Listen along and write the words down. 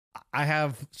I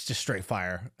have just straight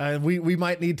fire. We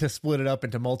might need to split it up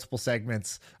into multiple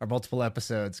segments or multiple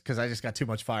episodes because I just got too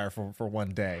much fire for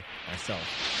one day myself.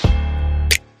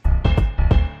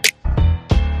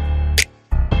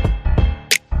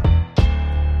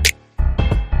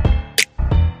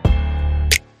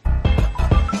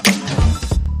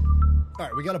 All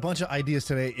right, we got a bunch of ideas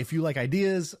today. If you like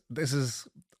ideas, this is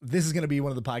going to be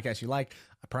one of the podcasts you like.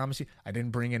 I promise you. I didn't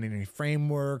bring in any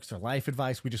frameworks or life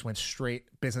advice. We just went straight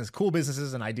business, cool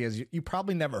businesses and ideas you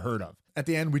probably never heard of. At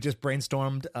the end, we just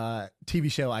brainstormed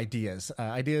TV show ideas,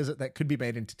 ideas that could be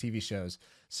made into TV shows.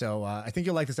 So I think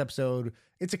you'll like this episode.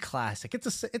 It's a classic. It's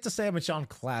a Sam and Sean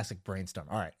classic brainstorm.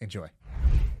 All right, enjoy.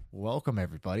 Welcome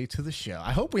everybody to the show.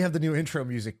 I hope we have the new intro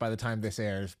music by the time this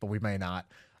airs, but we may not.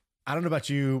 I don't know about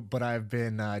you, but I've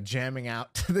been jamming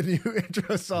out to the new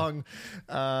intro song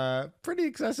pretty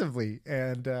excessively,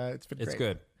 and it's been great. It's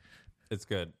good. It's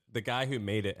good. The guy who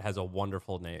made it has a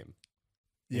wonderful name.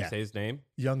 Can you say his name?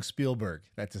 Young Spielberg.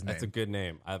 That's his name. That's a good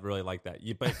name. I really like that.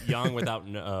 But Young without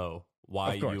an O.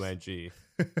 Y-U-N-G.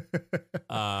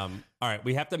 All right.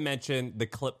 We have to mention the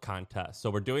clip contest. So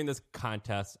we're doing this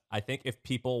contest. I think if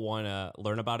people want to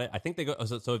learn about it, I think they go.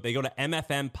 So if they go to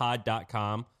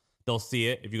mfmpod.com, they'll see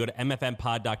it. If you go to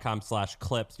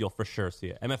mfmpod.com/clips, you'll for sure see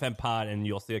it. MFMpod, and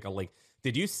you'll see like a link.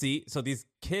 Did you see? So these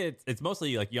kids, it's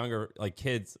mostly like younger, like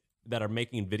kids that are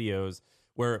making videos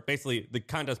where basically the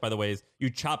contest, by the way, is you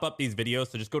chop up these videos.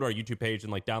 So just go to our YouTube page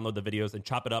and like download the videos and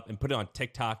chop it up and put it on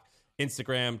TikTok,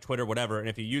 Instagram, Twitter, whatever. And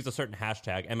if you use a certain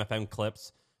hashtag, MFM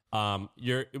clips,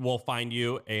 we'll find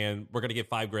you, and we're going to give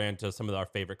 $5,000 to some of our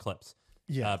favorite clips.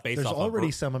 Yeah, there's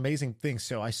already some amazing things.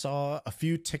 So I saw a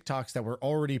few TikToks that were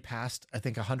already past, I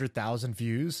think, 100,000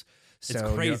 views. So,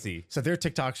 it's crazy. So their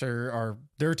TikToks are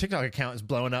their TikTok account is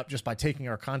blowing up just by taking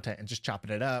our content and just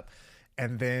chopping it up.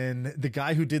 And then the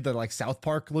guy who did the like South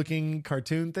Park looking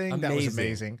cartoon thing, that was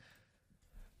amazing.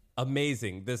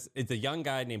 Amazing. It's a young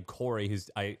guy named Corey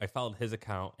I followed his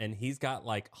account, and he's got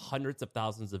like hundreds of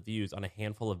thousands of views on a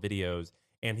handful of videos.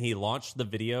 And he launched the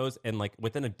videos, and like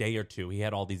within a day or two, he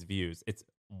had all these views. It's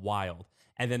wild.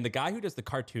 And then the guy who does the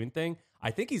cartoon thing, I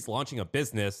think he's launching a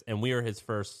business, and we are his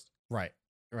first. Right.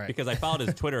 Because I followed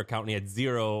his Twitter account, and he had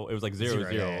zero. It was like zero.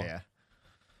 Yeah.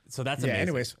 So that's amazing.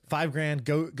 Anyways,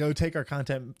 $5,000. Go take our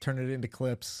content, turn it into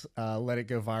clips, let it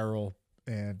go viral,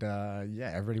 and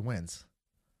everybody wins.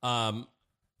 All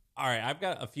right, I've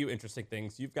got a few interesting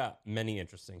things. You've got many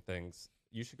interesting things.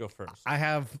 You should go first. I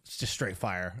have just straight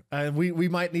fire. We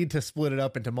might need to split it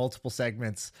up into multiple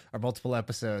segments or multiple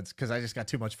episodes because I just got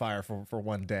too much fire for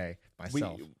one day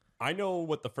myself. I know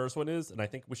what the first one is, and I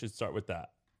think we should start with that.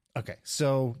 Okay,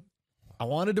 so I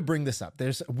wanted to bring this up.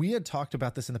 We had talked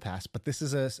about this in the past, but this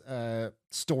is a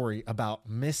story about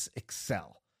Miss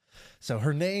Excel. So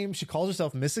her name, she calls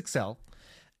herself Miss Excel,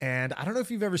 and I don't know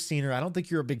if you've ever seen her. I don't think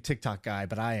you're a big TikTok guy,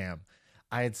 but I am.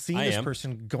 I had seen this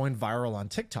person going viral on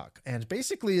TikTok, and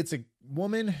basically it's a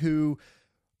woman who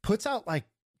puts out like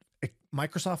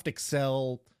Microsoft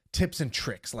Excel tips and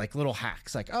tricks, like little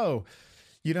hacks, like, oh,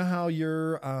 you know how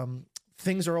your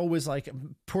things are always like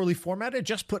poorly formatted?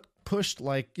 Just pushed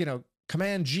like,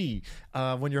 Command G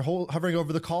when you're hovering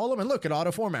over the column, and look, it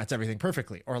auto formats everything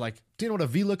perfectly. Or like, do you know what a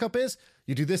VLOOKUP is?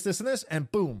 You do this, this, and this,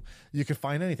 and boom, you can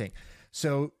find anything.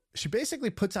 So she basically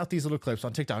puts out these little clips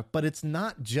on TikTok, but it's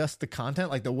not just the content.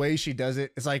 Like the way she does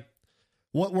it, it's like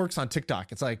what works on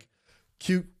TikTok. It's like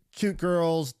cute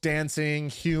girls, dancing,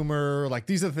 humor. Like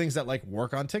these are the things that like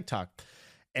work on TikTok.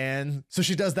 And so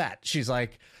she does that. She's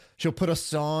like, she'll put a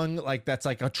song like that's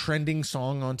like a trending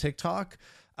song on TikTok.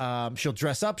 She'll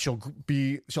dress up. She'll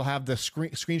have the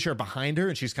screen share behind her,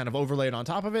 and she's kind of overlaid on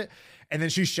top of it. And then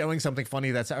she's showing something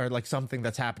funny something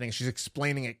that's happening. She's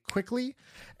explaining it quickly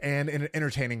and in an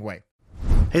entertaining way.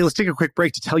 Hey, let's take a quick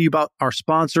break to tell you about our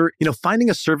sponsor.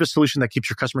 Finding a service solution that keeps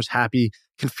your customers happy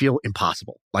can feel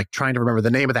impossible. Like trying to remember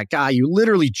the name of that guy you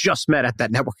literally just met at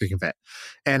that networking event.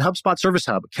 And HubSpot Service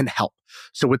Hub can help.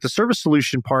 So with the service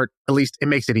solution part, at least it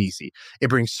makes it easy. It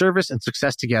brings service and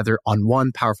success together on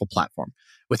one powerful platform.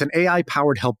 With an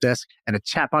AI-powered help desk and a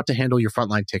chatbot to handle your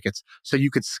frontline tickets so you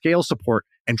could scale support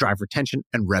and drive retention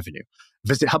and revenue.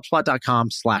 Visit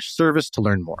HubSpot.com/service to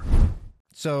learn more.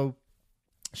 So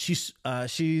here's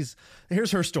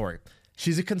her story.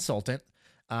 She's a consultant,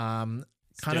 kind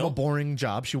of a boring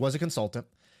job. She was a consultant,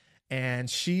 and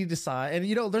she decided,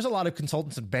 and there's a lot of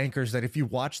consultants and bankers that if you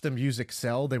watch them use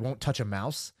Excel, they won't touch a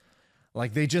mouse.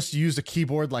 Like they just use a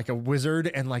keyboard like a wizard,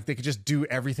 and like they could just do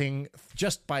everything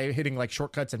just by hitting like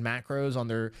shortcuts and macros on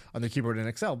their keyboard in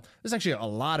Excel. There's actually a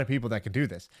lot of people that can do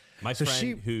this. My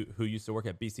friend who used to work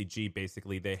at BCG,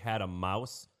 basically they had a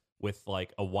mouse with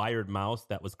like a wired mouse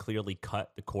that was clearly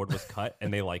cut. The cord was cut,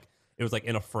 and they like it was like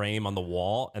in a frame on the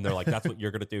wall, and they're like, "That's what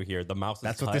you're gonna do here. The mouse is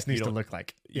That's cut. what this needs to look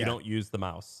like." You don't use the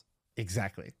mouse.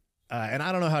 Exactly. And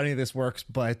I don't know how any of this works,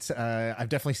 but I've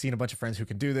definitely seen a bunch of friends who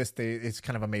can do this. It's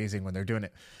kind of amazing when they're doing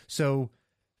it. So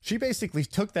she basically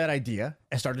took that idea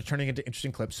and started turning it into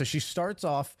interesting clips. So she starts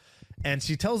off and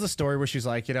she tells a story where she's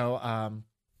like, I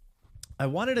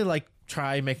wanted to like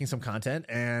try making some content,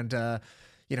 and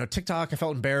TikTok, I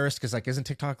felt embarrassed because like, isn't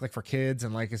TikTok like for kids?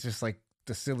 And like, it's just like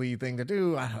the silly thing to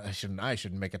do. I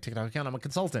shouldn't make a TikTok account. I'm a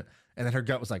consultant. And then her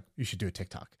gut was like, you should do a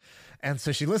TikTok. And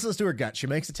so she listens to her gut. She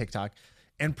makes a TikTok,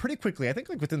 and pretty quickly, I think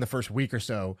like within the first week or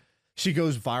so, she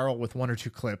goes viral with 1 or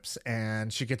 2 clips,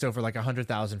 and she gets over like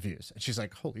 100,000 views. And she's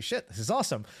like, holy shit, this is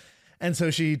awesome. And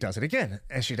so she does it again,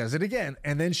 and she does it again.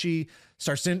 And then she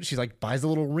she's like buys a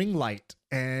little ring light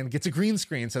and gets a green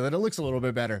screen so that it looks a little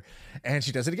bit better. And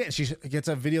she does it again. She gets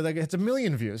a video that gets 1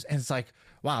 million views. And it's like,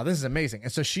 wow, this is amazing.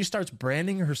 And so she starts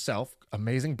branding herself,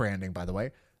 amazing branding, by the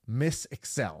way, Miss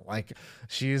Excel. Like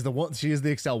she is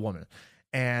the Excel woman.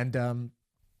 And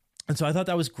so I thought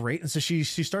that was great. And so she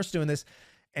starts doing this,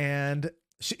 and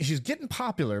she's getting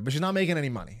popular, but she's not making any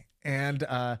money. And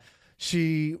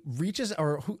she reaches,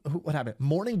 what happened?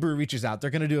 Morning Brew reaches out. They're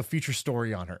going to do a feature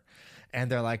story on her. And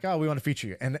they're like, oh, we want to feature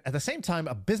you. And at the same time,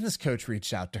 a business coach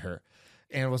reached out to her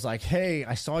and was like, hey,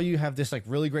 I saw you have this like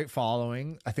really great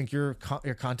following. I think your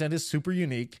content is super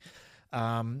unique.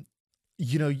 And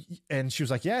she was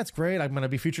like, yeah, it's great. I'm going to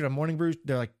be featured on Morning Brew.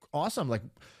 They're like, awesome. Like,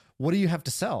 what do you have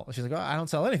to sell? She's like, oh, I don't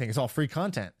sell anything. It's all free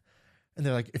content. And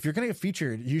they're like, if you're going to get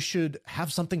featured, you should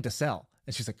have something to sell.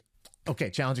 And she's like,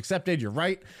 okay, challenge accepted. You're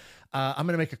right. I'm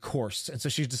going to make a course. And so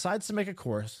she decides to make a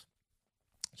course.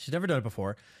 She's never done it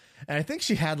before. And I think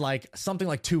she had like something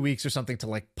like 2 weeks or something to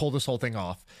like pull this whole thing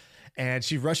off. And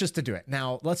she rushes to do it.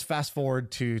 Now let's fast forward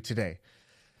to today.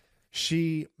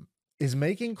 She is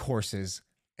making courses,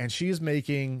 and she is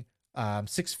making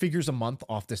 6 figures a month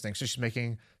off this thing. So she's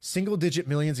making single-digit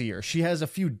millions a year. She has a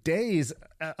few days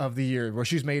of the year where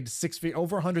she's made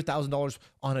over $100,000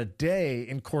 on a day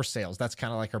in course sales. That's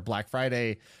kind of like her Black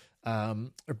Friday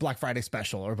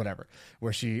special or whatever,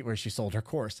 where she sold her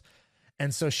course.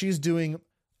 And so she's doing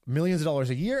millions of dollars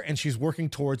a year, and she's working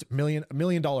towards $1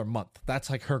 million month. That's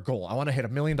like her goal. I want to hit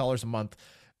 $1 million a month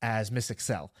as Miss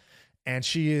Excel. And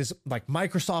she is like,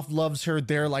 Microsoft loves her.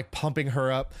 They're like pumping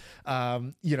her up.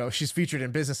 She's featured in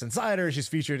Business Insider. She's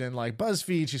featured in like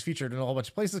BuzzFeed. She's featured in a whole bunch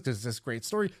of places because it's this great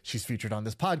story. She's featured on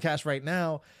this podcast right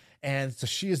now. And so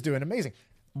she is doing amazing.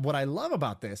 What I love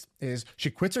about this is she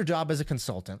quits her job as a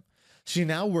consultant. She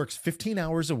now works 15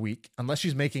 hours a week, unless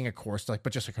she's making a course,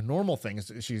 but just like a normal thing.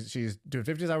 She's doing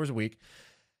 15 hours a week.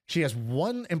 She has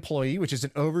 1 employee, which is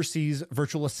an overseas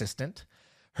virtual assistant.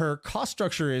 Her cost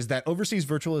structure is that overseas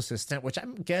virtual assistant, which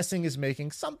I'm guessing is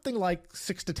making something like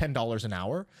 $6 to $10 an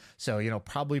hour. So,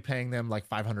 probably paying them like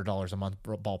 $500 a month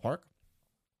ballpark.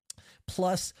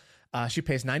 Plus, she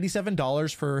pays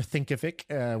 $97 for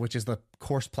Thinkific, which is the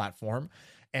course platform.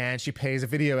 And she pays a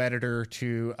video editor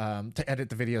to edit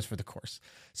the videos for the course.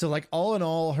 So like all in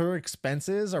all, her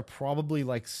expenses are probably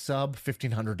like sub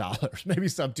 $1,500, maybe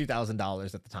sub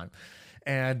 $2,000 at the time.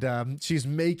 And she's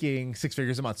making 6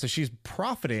 figures a month. So she's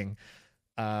profiting,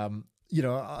 at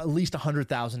least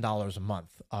 $100,000 a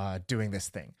month doing this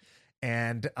thing.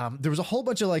 And there was a whole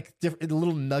bunch of like different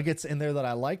little nuggets in there that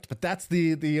I liked, but that's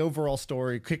the overall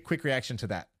story. Quick reaction to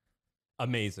that.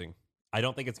 Amazing. I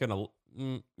don't think it's going to,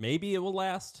 maybe it will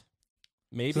last.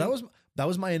 Maybe. So that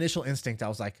was my initial instinct. I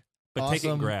was like, but awesome, take it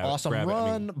and grab run, it.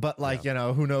 I mean, but like,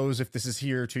 who knows if this is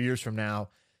here 2 years from now.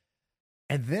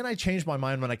 And then I changed my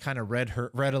mind when I kind of read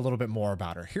a little bit more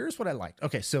about her. Here's what I liked.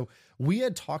 Okay, so we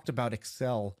had talked about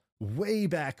Excel way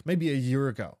back, maybe a year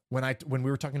ago, when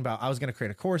we were talking about I was going to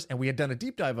create a course, and we had done a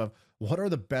deep dive of what are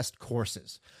the best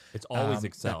courses. It's always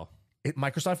Excel.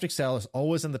 Microsoft Excel is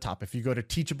always in the top. If you go to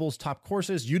Teachable's top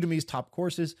courses, Udemy's top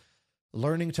courses,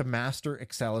 learning to master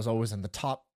Excel is always in the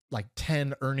top like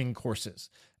 10 earning courses.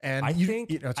 And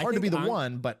it's hard to be the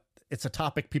one, but it's a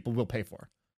topic people will pay for.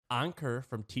 Ankur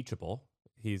from Teachable,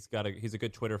 he's a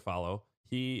good Twitter follow.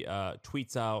 He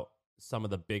tweets out some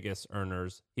of the biggest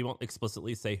earners. He won't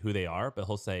explicitly say who they are, but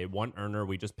he'll say one earner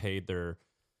we just paid their,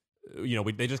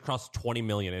 they just crossed 20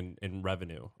 million in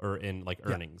revenue or in like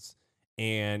earnings.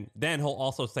 And then he'll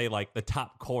also say like the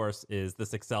top course is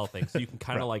this Excel thing. So you can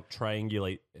kind of like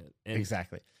triangulate.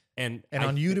 Exactly. And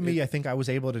on Udemy, I think I was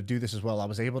able to do this as well. I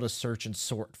was able to search and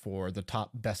sort for the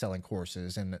top best-selling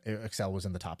courses, and Excel was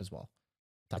in the top as well.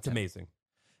 That's amazing.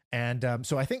 And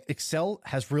so I think Excel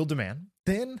has real demand.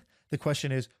 Then the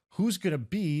question is, who's going to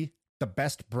be the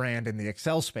best brand in the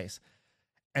Excel space?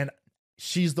 And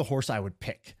she's the horse I would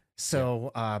pick.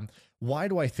 So why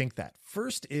do I think that?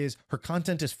 First is her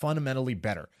content is fundamentally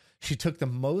better. She took the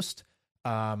most,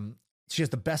 she has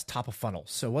the best top of funnel.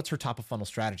 So what's her top of funnel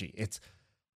strategy? It's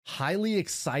highly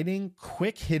exciting,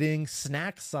 quick hitting,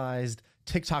 snack sized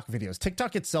TikTok videos.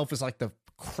 TikTok itself is like the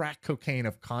crack cocaine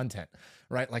of content,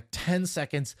 right? Like 10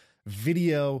 seconds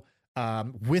video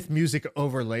with music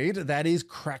overlaid. That is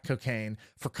crack cocaine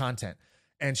for content.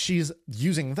 And she's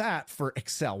using that for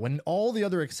Excel when all the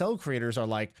other Excel creators are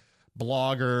like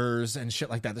bloggers and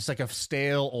shit like that. It's like a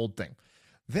stale old thing.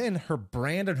 Then her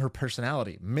brand and her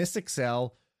personality, Miss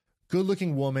Excel, good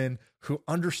looking woman who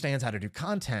understands how to do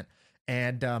content.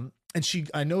 And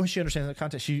I know she understands the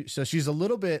content. So she's a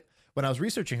little bit, when I was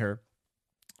researching her,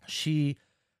 she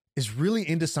is really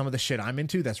into some of the shit I'm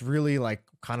into. That's really like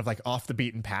kind of like off the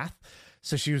beaten path.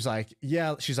 So she was like,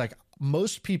 yeah, she's like,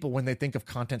 most people, when they think of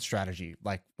content strategy,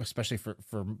 like especially for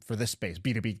this space,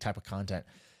 B2B type of content,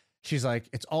 she's like,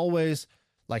 it's always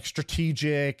like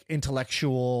strategic,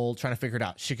 intellectual, trying to figure it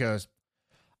out. She goes,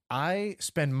 I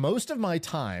spend most of my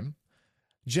time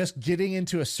just getting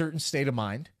into a certain state of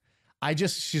mind.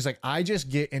 She's like, I just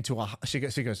get into she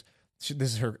goes,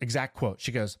 this is her exact quote.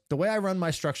 She goes, the way I run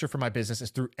my structure for my business is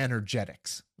through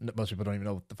energetics. Most people don't even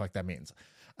know what the fuck that means.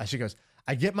 She goes,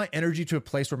 I get my energy to a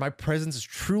place where my presence is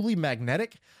truly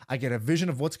magnetic. I get a vision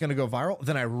of what's going to go viral.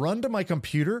 Then I run to my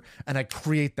computer and I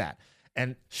create that.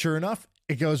 And sure enough,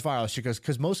 it goes viral. She goes,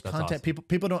 because most content, awesome.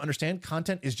 people don't understand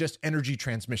content is just energy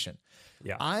transmission.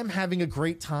 Yeah. I'm having a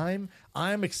great time.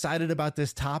 I'm excited about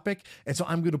this topic. And so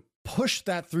I'm going to push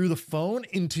that through the phone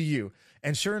into you.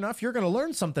 And sure enough, you're going to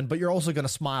learn something, but you're also going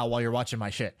to smile while you're watching my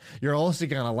shit. You're also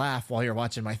going to laugh while you're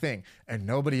watching my thing. And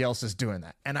nobody else is doing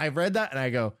that. And I read that and I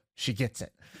go, she gets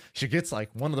it. She gets like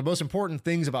one of the most important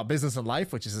things about business and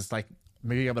life, which is just like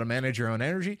being able to manage your own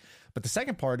energy. But the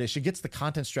second part is she gets the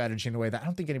content strategy in a way that I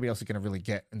don't think anybody else is going to really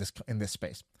get in this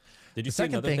space. Did you see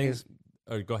another thing? Is,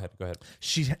 go ahead.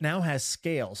 She now has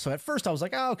scale. So at first I was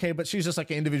like, oh, okay, but she's just like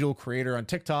an individual creator on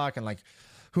TikTok and like,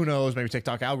 who knows, maybe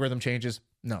TikTok algorithm changes.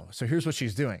 No. So here's what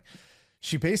she's doing.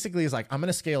 She basically is like, I'm going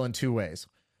to scale in two ways.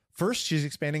 First, she's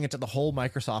expanding into the whole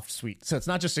Microsoft suite. So it's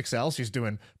not just Excel. She's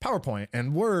doing PowerPoint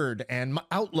and Word and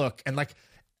Outlook and like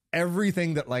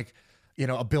everything that like, you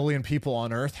know, a billion people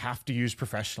on earth have to use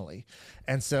professionally.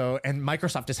 And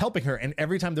Microsoft is helping her. And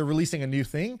every time they're releasing a new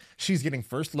thing, she's getting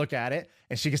first look at it.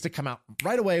 And she gets to come out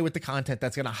right away with the content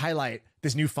that's going to highlight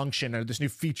this new function or this new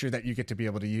feature that you get to be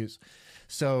able to use.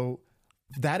 So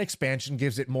that expansion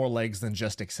gives it more legs than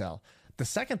just Excel. The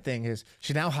second thing is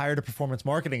she now hired a performance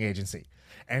marketing agency.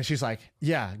 And she's like,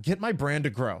 yeah, get my brand to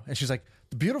grow. And she's like,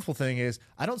 the beautiful thing is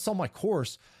I don't sell my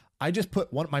course. I just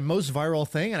put my most viral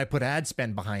thing and I put ad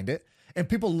spend behind it. And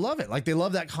people love it. Like they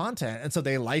love that content. And so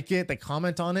they like it. They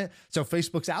comment on it. So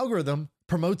Facebook's algorithm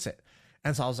promotes it.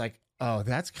 And so I was like, oh,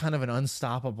 that's kind of an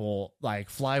unstoppable like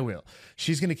flywheel.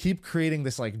 She's going to keep creating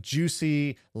this like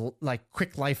juicy, like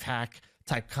quick life hack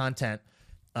type content.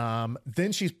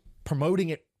 Then she's promoting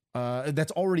it.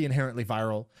 That's already inherently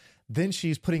viral. Then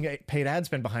she's putting a paid ad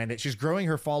spend behind it. She's growing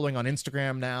her following on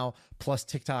Instagram now, plus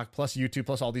TikTok, plus YouTube,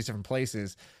 plus all these different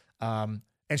places.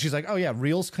 And she's like, oh yeah,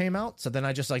 Reels came out. So then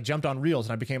I just like jumped on Reels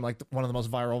and I became like one of the most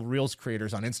viral Reels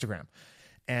creators on Instagram.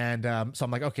 And so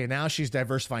I'm like, okay, now she's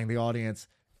diversifying the audience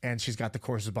and she's got the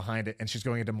courses behind it and she's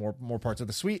going into more parts of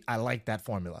the suite. I like that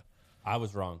formula. I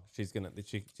was wrong. She's gonna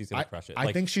crush it.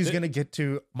 I think she's gonna get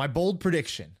to my bold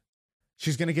prediction.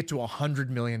 She's gonna get to $100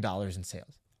 million in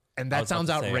sales. And that sounds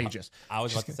outrageous. I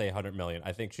was about to say 100 million.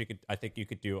 I think you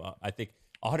could do, I think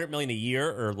 100 million a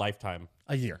year or lifetime?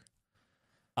 A year.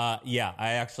 Yeah,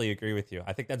 I actually agree with you.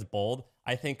 I think that's bold.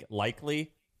 I think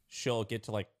likely she'll get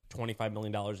to like $25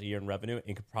 million a year in revenue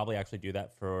and could probably actually do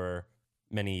that for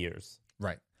many years.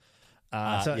 Right.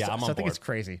 So I think it's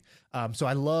crazy. So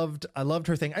I loved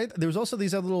her thing. There was also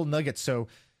these other little nuggets. So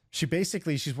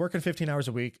she's working 15 hours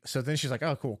a week. So then she's like,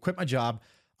 oh, cool. Quit my job.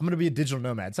 I'm going to be a digital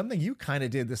nomad. Something you kind of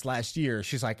did this last year.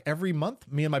 She's like, every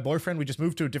month, me and my boyfriend, we just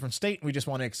move to a different state and we just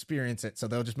want to experience it. So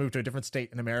they'll just move to a different state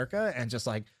in America and just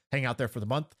like hang out there for the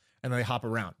month and then they hop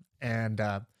around. And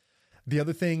the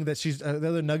other thing that the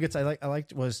other nuggets I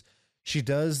liked was she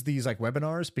does these like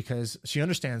webinars because she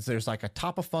understands there's like a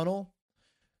top of funnel.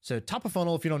 So top of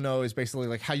funnel, if you don't know, is basically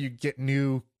like how you get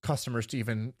new customers to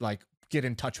even like get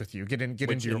in touch with you, get into your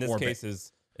orbit. In this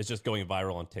case it's just going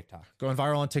viral on TikTok. Going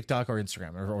viral on TikTok or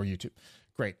Instagram or YouTube.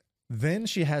 Great. Then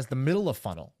she has the middle of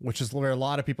funnel, which is where a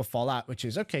lot of people fall out, which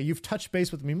is, okay, you've touched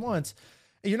base with me once.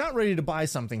 You're not ready to buy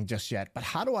something just yet, but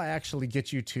how do I actually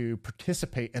get you to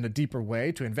participate in a deeper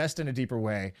way, to invest in a deeper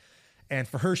way? And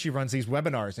for her, she runs these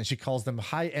webinars and she calls them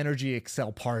high energy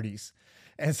Excel parties.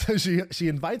 And so she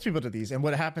invites people to these. And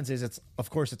what happens is it's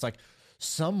like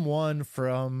someone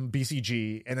from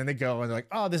BCG, and then they go and they're like,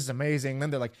 oh, this is amazing.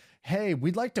 Then they're like, hey,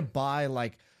 we'd like to buy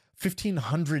like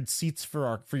 1,500 seats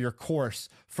for your course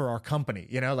for our company,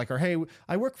 or hey,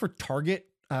 I work for Target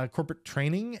corporate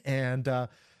training, and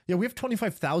we have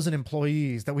 25,000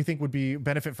 employees that we think would be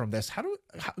benefit from this. How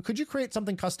could you create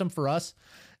something custom for us?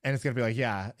 And it's going to be like,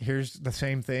 yeah, here's the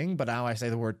same thing, but now I say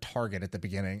the word Target at the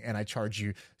beginning and I charge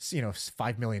you,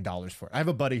 $5 million for it. I have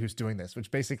a buddy who's doing this, which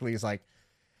basically is like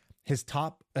his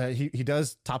top, he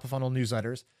does top of funnel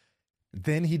newsletters.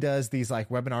 Then he does these like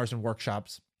webinars and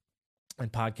workshops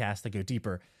and podcasts that go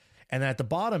deeper. And then at the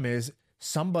bottom is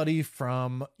somebody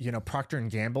from, Procter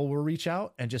and Gamble will reach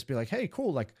out and just be like, hey,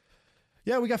 cool. Like,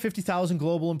 yeah, we got 50,000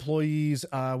 global employees.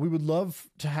 We would love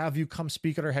to have you come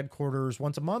speak at our headquarters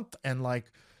once a month. And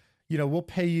like, we'll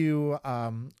pay you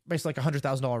basically like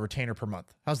 $100,000 retainer per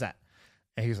month. How's that?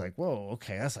 And he's like, whoa,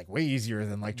 okay. That's like way easier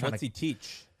than like trying What's he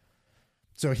teach?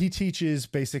 So he teaches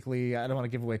basically, I don't want to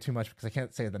give away too much because I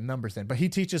can't say the numbers then, but he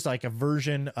teaches like a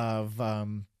version of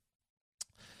growth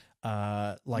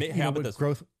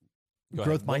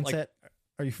mindset.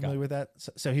 Are you familiar with that?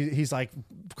 So he's like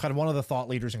kind of one of the thought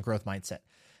leaders in growth mindset.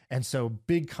 And so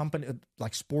big company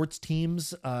like sports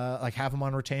teams like have him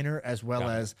on retainer, as well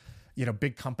as,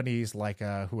 big companies like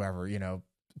whoever,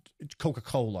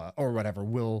 Coca-Cola or whatever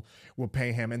will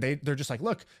pay him. And they're just like,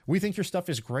 look, we think your stuff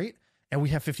is great and we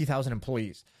have 50,000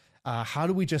 employees. How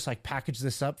do we just like package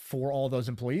this up for all those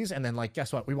employees? And then like,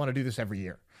 guess what? We want to do this every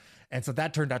year. And so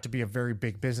that turned out to be a very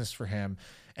big business for him.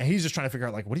 And he's just trying to figure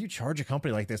out like, what do you charge a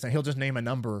company like this? And he'll just name a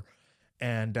number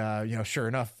and, sure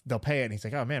enough, they'll pay it. And he's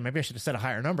like, oh man, maybe I should have said a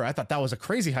higher number. I thought that was a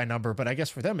crazy high number, but I guess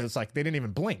for them, it's like, they didn't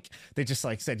even blink. They just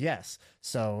like said yes.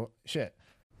 So shit.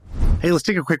 Hey, let's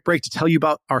take a quick break to tell you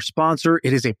about our sponsor.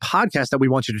 It is a podcast that we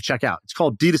want you to check out. It's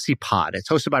called D2C Pod. It's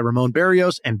hosted by Ramon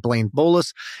Barrios and Blaine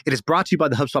Bolus. It is brought to you by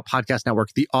the HubSpot Podcast Network,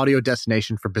 the audio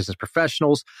destination for business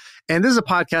professionals. And this is a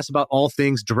podcast about all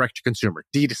things direct to consumer,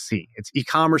 D2C. It's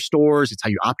e-commerce stores. It's how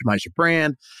you optimize your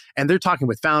brand. And they're talking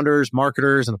with founders,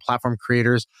 marketers, and the platform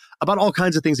creators about all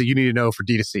kinds of things that you need to know for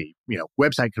D2C.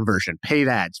 Website conversion, paid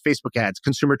ads, Facebook ads,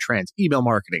 consumer trends, email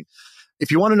marketing. If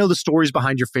you want to know the stories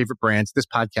behind your favorite brands, this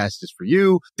podcast is for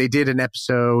you. They did an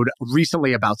episode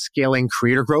recently about scaling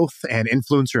creator growth and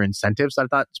influencer incentives. I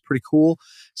thought it's pretty cool.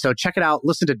 So check it out.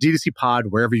 Listen to D2C Pod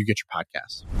wherever you get your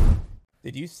podcasts.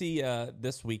 Did you see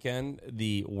this weekend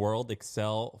the World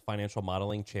Excel Financial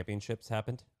Modeling Championships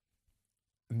happened?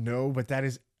 No, but that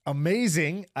is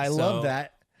amazing. I love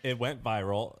that. It went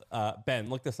viral. Ben,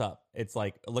 look this up. It's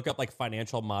like, look up like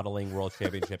Financial Modeling World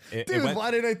Championship. Dude, why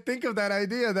did I think of that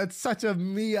idea? That's such a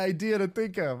me idea to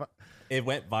think of. It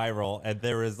went viral, and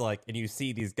there is like, and you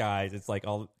see these guys, it's like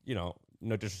all, no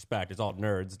disrespect, it's all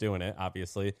nerds doing it,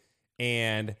 obviously.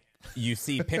 And you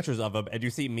see pictures of them, and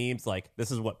you see memes like, this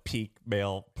is what peak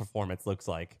male performance looks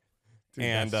like. Dude,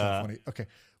 and that's so funny. Okay.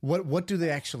 What do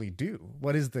they actually do?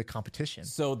 What is the competition?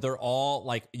 So they're all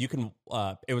like, you can,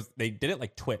 they did it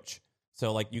like Twitch.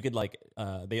 So like you could like,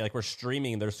 they like were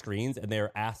streaming their screens and they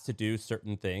were asked to do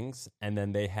certain things. And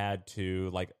then they had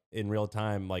to like in real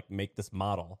time, like make this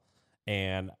model.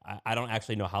 And I don't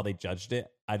actually know how they judged it.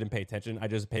 I didn't pay attention. I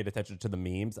just paid attention to the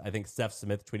memes. I think Steph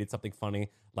Smith tweeted something funny.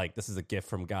 Like, this is a gift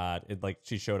from God. It like,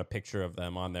 she showed a picture of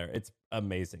them on there. It's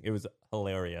amazing. It was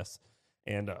hilarious.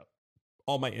 And,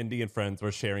 all my Indian friends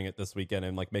were sharing it this weekend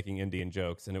and like making Indian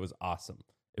jokes, and it was awesome.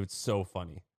 It was so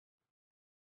funny.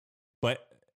 But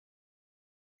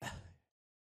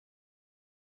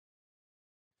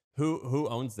who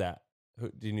owns that?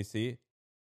 Didn't you see?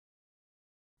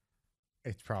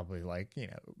 It's probably like,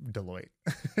 Deloitte.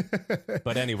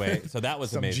 But anyway, so that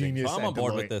was amazing. So I'm on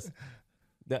board Deloitte with this.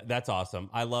 That's awesome.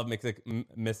 I love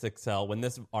Miss Excel. When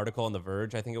this article on The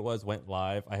Verge, I think it was, went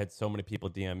live, I had so many people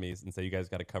DM me and say, you guys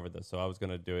got to cover this. So I was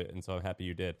going to do it. And so I'm happy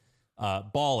you did.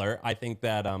 Baller, I think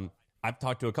that I've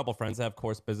talked to a couple friends that have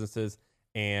course businesses.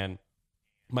 And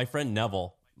my friend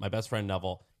Neville, my best friend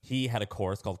Neville, he had a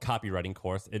course called Copywriting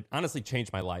Course. It honestly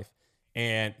changed my life.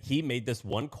 And he made this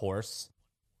one course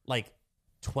like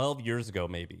 12 years ago,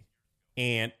 maybe.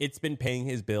 And it's been paying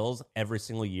his bills every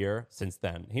single year since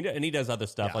then. He does other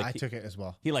stuff. Yeah, I took it as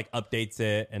well. He like updates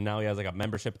it, and now he has like a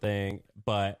membership thing.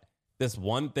 But this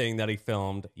one thing that he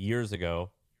filmed years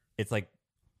ago, it's like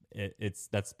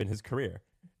that's been his career.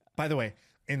 By the way,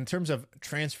 in terms of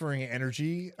transferring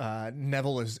energy,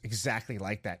 Neville is exactly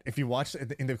like that. If you watch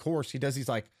in the course, he does these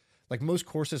like most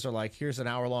courses are like, here's an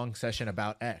hour-long session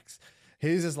about X.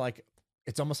 His is like,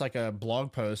 it's almost like a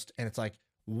blog post, and it's like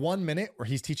 1 minute where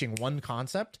he's teaching one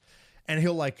concept, and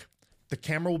he'll like the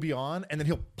camera will be on, and then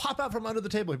he'll pop out from under the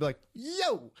table. He'll be like,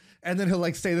 yo, and then he'll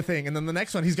like say the thing. And then the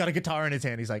next one, he's got a guitar in his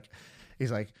hand. He's like,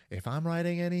 if I'm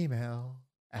writing an email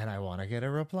and I want to get a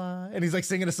reply, and he's like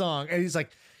singing a song, and he's like,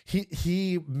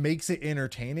 he makes it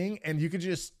entertaining, and you could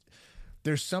just,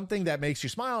 there's something that makes you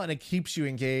smile, and it keeps you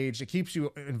engaged. It keeps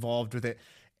you involved with it.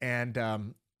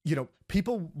 And, you know,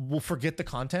 people will forget the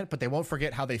content, but they won't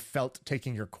forget how they felt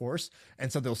taking your course.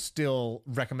 And so they'll still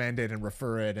recommend it and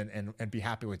refer it and be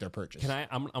happy with their purchase.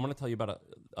 I'm going to tell you about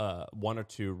one or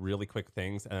two really quick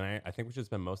things. And I think we should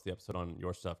spend most of the episode on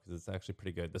your stuff because it's actually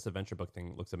pretty good. This adventure book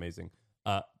thing looks amazing.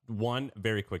 One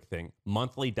very quick thing,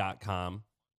 monthly.com.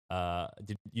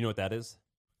 Did you know what that is?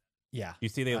 Yeah. You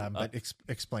see, but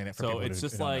explain it for so people it's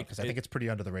just who don't know, like, because I think it's pretty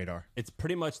under the radar. It's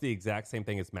pretty much the exact same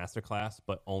thing as Masterclass,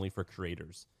 but only for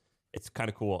creators. It's kind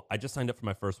of cool. I just signed up for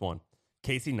my first one.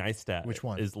 Casey Neistat Which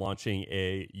one? is launching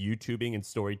a YouTubing and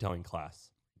storytelling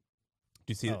class.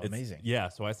 Do you see it? Oh, amazing. Yeah,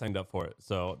 so I signed up for it.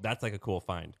 So that's like a cool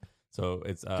find. So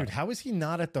it's Dude, how is he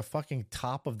not at the fucking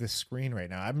top of this screen right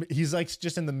now? He's like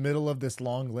just in the middle of this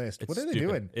long list. What are they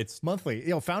doing? It's Monthly.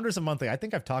 You know, founders of Monthly. I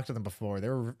think I've talked to them before. They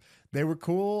were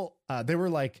cool. They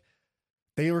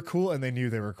were cool, and they knew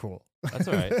they were cool. That's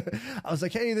all right. I was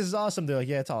like, hey, this is awesome. They're like,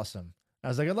 yeah, it's awesome. I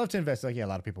was like, I'd love to invest. They're like, yeah, a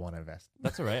lot of people want to invest.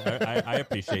 That's all right. I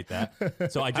appreciate that.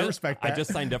 So I respect that. I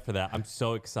just signed up for that. I'm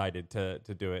so excited to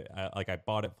do it. I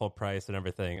bought it full price and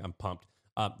everything. I'm pumped.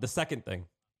 The second thing,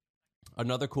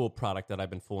 another cool product that I've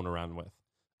been fooling around with.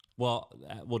 Well,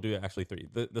 we'll do actually three.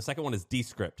 The second one is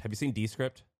Descript. Have you seen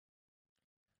Descript?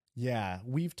 Yeah,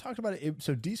 we've talked about it.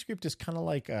 So Descript is kind of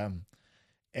like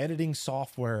editing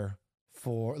software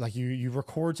for like you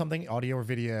record something, audio or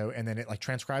video, and then it like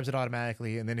transcribes it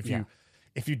automatically. And then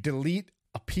if you delete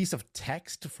a piece of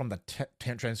text from the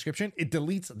transcription, it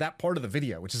deletes that part of the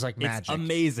video, which is like magic. It's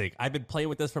amazing. I've been playing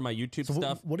with this for my YouTube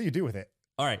stuff. What do you do with it?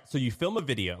 All right, so you film a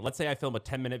video. Let's say I film a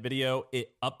 10-minute video.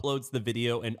 It uploads the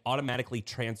video and automatically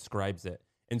transcribes it.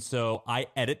 And so I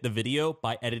edit the video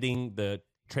by editing the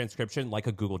transcription like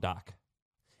a Google Doc.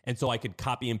 And so I could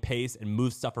copy and paste and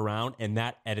move stuff around, and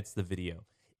that edits the video.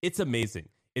 It's amazing.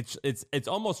 It's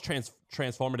almost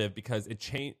transformative because it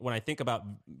changed. When I think about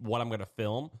what I'm going to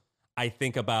film, I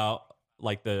think about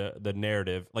like the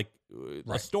narrative. Like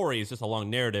a story is just a long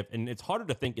narrative, and it's harder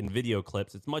to think in video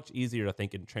clips. It's much easier to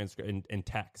think in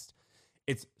text.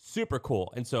 It's super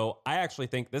cool. And so I actually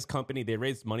think this company, they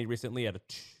raised money recently at a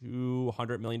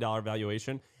 $200 million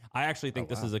valuation. I actually think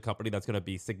this is a company that's going to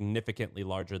be significantly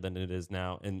larger than it is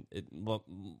now. And it's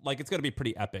going to be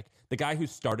pretty epic. The guy who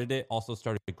started it also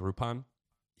started Groupon.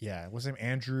 Yeah. What's his name?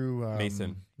 Andrew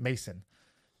Mason.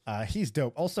 He's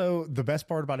dope. Also, the best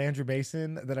part about Andrew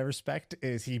Mason that I respect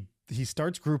is he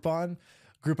starts Groupon.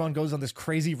 Groupon goes on this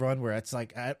crazy run where it's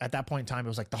like at that point in time, it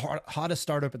was like the hottest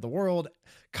startup in the world,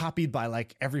 copied by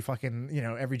like every fucking,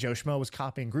 every Joe Schmo was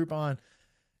copying Groupon.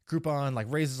 Groupon like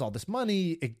raises all this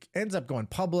money. It ends up going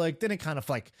public. Then it kind of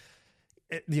like,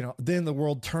 then the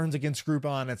world turns against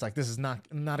Groupon. It's like, this is not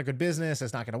a good business.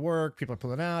 It's not going to work. People are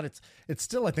pulling out. It's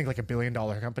still, I think, like $1 billion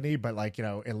company, but like,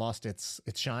 it lost its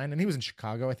shine. And he was in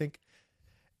Chicago, I think.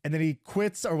 And then he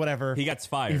quits or whatever. He gets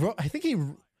fired. I think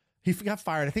he got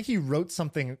fired. I think he wrote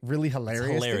something really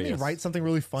hilarious. Didn't he write something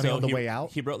really funny on the way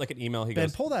out? He wrote like an email. He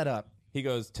goes, Ben, pull that up. He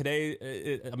goes,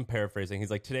 today, I'm paraphrasing.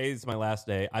 He's like, today's my last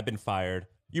day. I've been fired.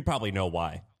 You probably know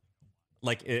why.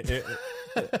 Like,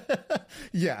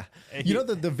 yeah.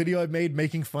 The video I made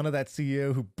making fun of that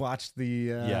CEO who botched the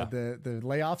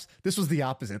layoffs. This was the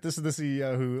opposite. This is the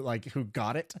CEO who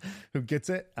got it, who gets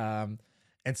it.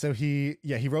 And so he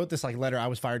wrote this like letter. I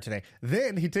was fired today.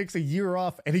 Then he takes a year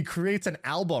off and he creates an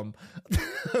album,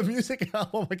 a music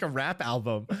album, like a rap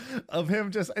album of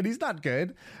him and he's not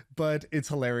good, but it's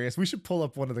hilarious. We should pull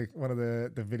up one of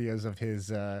the videos of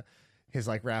his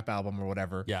like rap album or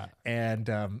whatever. Yeah.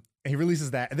 And he releases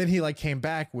that, and then he like came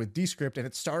back with Descript, and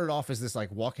it started off as this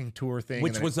like walking tour thing,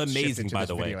 which was amazing, by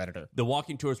the way. Editor. The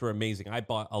walking tours were amazing. I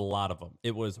bought a lot of them.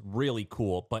 It was really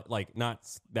cool, but like not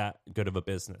that good of a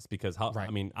business because I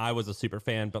mean, I was a super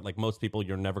fan, but like most people,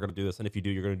 you're never going to do this, and if you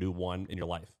do, you're going to do one in your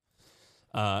life.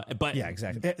 But yeah,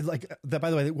 exactly. Like that.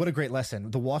 By the way, what a great lesson.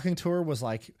 The walking tour was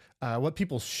like what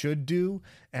people should do,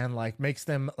 and like makes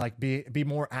them like be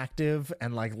more active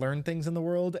and like learn things in the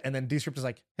world. And then Descript is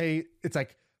like, hey, it's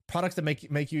like products that make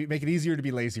it easier to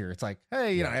be lazier. It's like,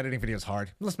 hey, editing videos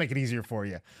hard. Let's make it easier for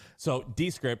you. So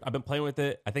Descript, I've been playing with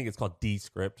it. I think it's called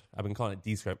Descript. I've been calling it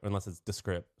Descript unless it's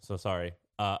Descript. So sorry.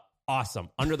 Awesome.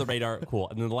 Under the radar. Cool.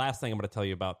 And then the last thing I'm going to tell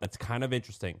you about that's kind of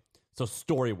interesting. So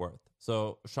Storyworth.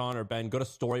 So Sean or Ben, go to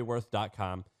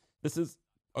storyworth.com. This is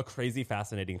a crazy,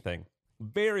 fascinating thing.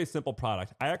 Very simple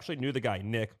product. I actually knew the guy,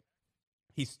 Nick,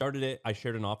 He started it. I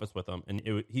shared an office with him,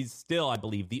 and he's still, I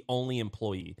believe, the only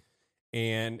employee.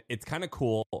 And it's kind of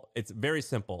cool. It's very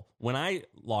simple. When I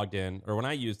logged in, or when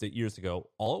I used it years ago,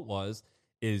 all it was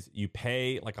is you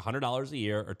pay like $100 a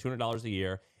year or $200 a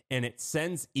year, and it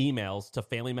sends emails to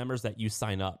family members that you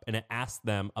sign up, and it asks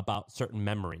them about certain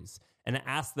memories. And it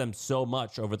asks them so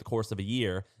much over the course of a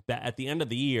year that at the end of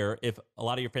the year, if a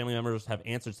lot of your family members have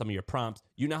answered some of your prompts,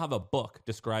 you now have a book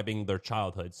describing their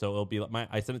childhood. So it'll be like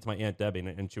I sent it to my Aunt Debbie,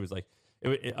 and she was like,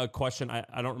 a question.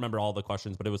 I don't remember all the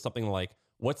questions, but it was something like,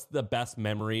 what's the best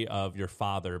memory of your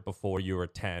father before you were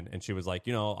 10? And she was like,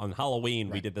 on Halloween,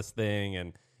 we did this thing.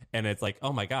 And it's like,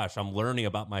 oh my gosh, I'm learning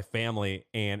about my family.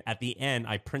 And at the end,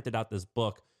 I printed out this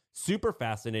book, super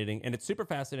fascinating. And it's super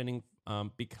fascinating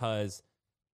because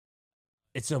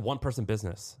it's a one-person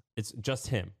business. It's just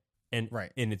him. And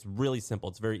it's really simple.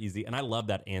 It's very easy. And I love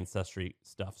that ancestry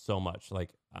stuff so much. Like,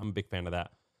 I'm a big fan of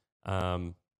that.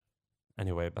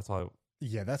 Anyway, that's all.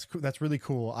 Yeah, that's cool. That's really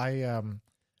cool.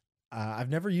 I've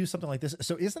never used something like this.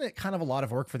 So isn't it kind of a lot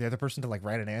of work for the other person to like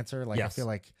write an answer? Like, yes. I feel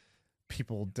like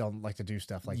people don't like to do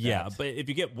stuff like that. Yeah, but if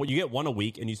you get one a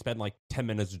week and you spend like 10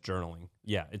 minutes journaling,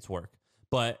 yeah, it's work.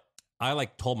 But I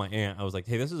like told my aunt, I was like,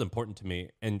 hey, this is important to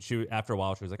me. And after a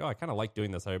while, she was like, oh, I kind of like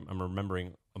doing this. I'm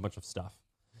remembering a bunch of stuff.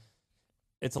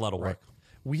 It's a lot of work.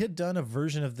 We had done a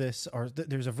version of this, or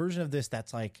there's a version of this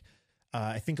that's like,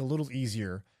 I think a little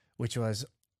easier, which was,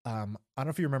 I don't know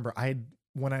if you remember,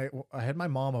 when I had my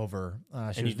mom over,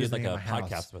 she was visiting at my house,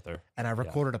 podcast with her, and I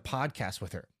recorded a podcast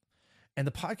with her. And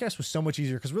the podcast was so much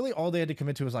easier because really all they had to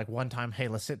commit to was like one time, hey,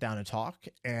 let's sit down and talk.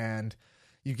 And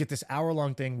you get this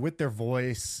hour-long thing with their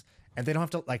voice, and they don't have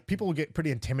to, like, people will get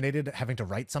pretty intimidated having to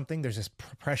write something. There's this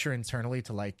pressure internally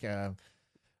to like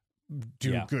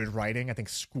do good writing. I think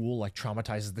school like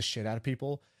traumatizes the shit out of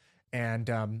people. And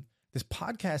this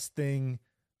podcast thing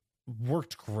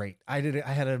worked great. I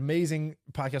had an amazing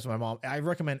podcast with my mom. I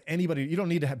recommend anybody, you don't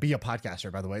need to be a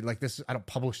podcaster, by the way. Like this, I don't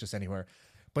publish this anywhere,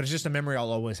 but it's just a memory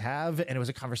I'll always have. And it was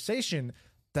a conversation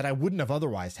that I wouldn't have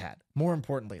otherwise had. More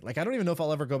importantly, like, I don't even know if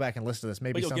I'll ever go back and listen to this.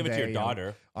 Maybe you'll someday, give it to your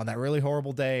daughter on that really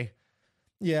horrible day.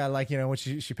 Yeah. Like, when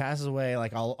she passes away,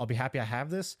 like I'll be happy I have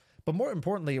this. But more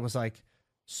importantly, it was like,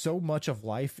 so much of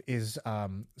life is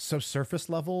so surface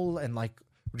level. And like,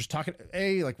 we're just talking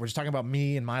about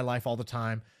me and my life all the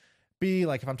time. B,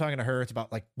 like if I'm talking to her, it's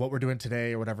about like what we're doing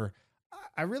today or whatever.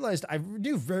 I realized I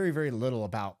knew very, very little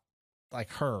about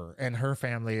like her and her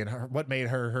family and what made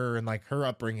her and like her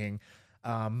upbringing.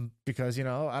 Because, I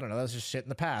don't know, that's just shit in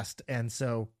the past. And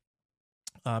so,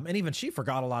 and even she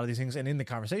forgot a lot of these things. And in the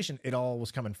conversation, it all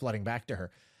was coming flooding back to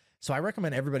her. So I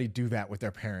recommend everybody do that with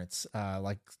their parents.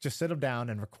 Like just sit them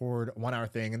down and record a 1 hour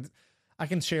thing. And I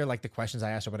can share like the questions I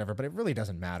asked or whatever, but it really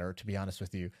doesn't matter, to be honest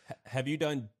with you. Have you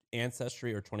done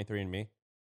Ancestry or 23andMe?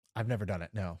 I've never done it.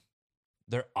 No.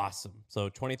 They're awesome. So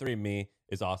 23andMe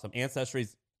is awesome.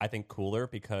 Ancestry's, I think, cooler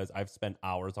because I've spent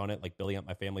hours on it, like building up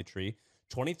my family tree.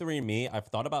 23andMe, I've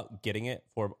thought about getting it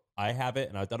I have it,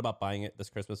 and I've thought about buying it this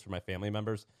Christmas for my family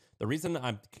members. The reason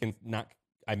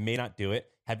I may not do it.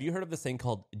 Have you heard of this thing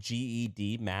called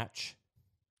GED Match?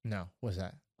 No. What's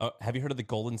that? Have you heard of the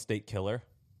Golden State Killer?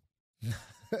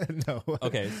 No.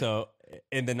 Okay, so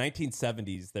in the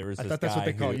 1970s, there was this guy. I thought that's what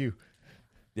they call you.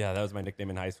 Yeah, that was my nickname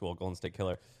in high school, Golden State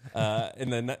Killer. In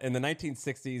the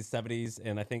 1960s, 70s,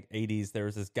 and I think 80s, there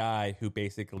was this guy who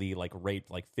basically like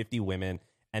raped like 50 women,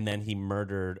 and then he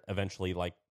murdered eventually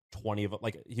like 20 of them.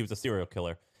 Like, he was a serial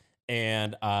killer,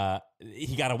 and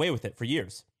he got away with it for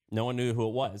years. No one knew who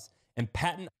it was. And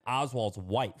Patton Oswalt's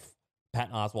wife,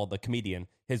 Patton Oswalt, the comedian,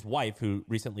 his wife, who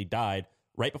recently died,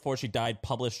 right before she died,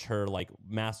 published her like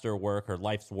master work, her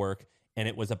life's work. And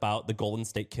it was about the Golden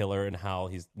State Killer and how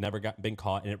he's never been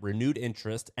caught. And it renewed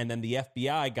interest. And then the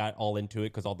FBI got all into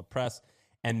it because all the press.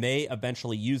 And they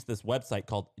eventually used this website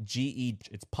called GED.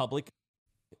 It's public.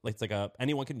 It's like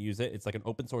anyone can use it. It's like an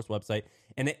open source website.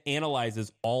 And it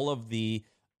analyzes all of the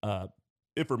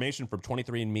information from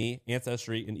 23andMe,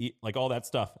 Ancestry, and like all that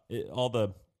stuff, all the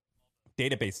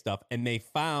database stuff. And they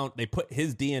put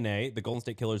his DNA, the Golden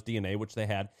State Killer's DNA, which they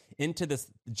had, into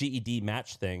this GED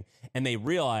match thing. And they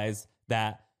realized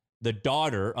that the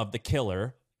daughter of the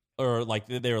killer, or like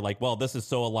they were like, well, this is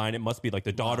so aligned, it must be like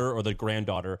the daughter or the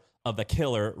granddaughter of the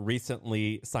killer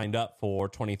recently signed up for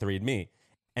 23andMe.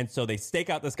 And so they stake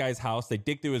out this guy's house, they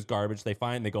dig through his garbage, they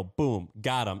go, boom,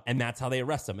 got him. And that's how they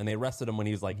arrest him. And they arrested him when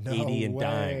he was like 80 and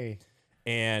dying.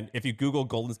 And if you Google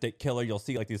Golden State Killer, you'll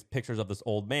see like these pictures of this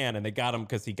old man, and they got him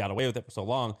because he got away with it for so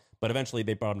long. But eventually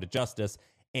they brought him to justice.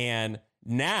 And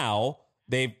now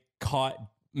they've caught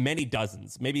many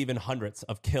dozens, maybe even hundreds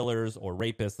of killers or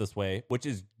rapists this way, which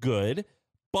is good.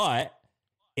 But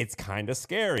it's kind of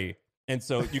scary. And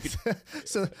so you could.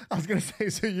 So I was gonna say,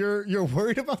 so you're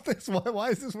worried about this?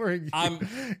 Why is this worrying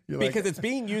you? Because it's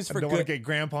being used for good. Don't good. Want to get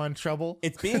grandpa in trouble.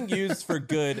 It's being used for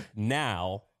good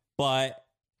now, but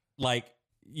like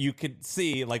you could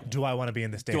see, like, do I want to be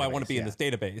in this database? Do I want to be in this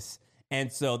database? And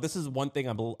so this is one thing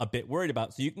I'm a bit worried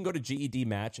about. So you can go to GED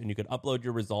Match and you can upload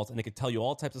your results, and it could tell you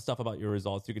all types of stuff about your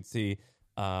results. You could see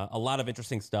a lot of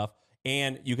interesting stuff,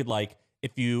 and you could like.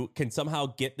 If you can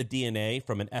somehow get the DNA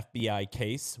from an FBI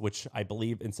case, which I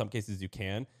believe in some cases you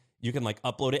can like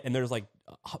upload it. And there's like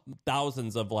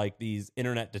thousands of like these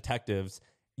internet detectives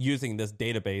using this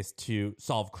database to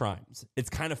solve crimes.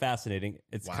 It's kind of fascinating.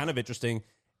 It's kind of interesting,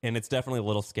 and it's definitely a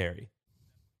little scary.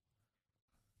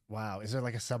 Wow. Is there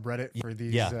like a subreddit for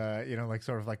these, like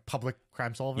sort of like public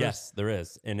crime solvers? Yes, there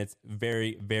is. And it's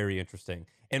very, very interesting.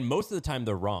 And most of the time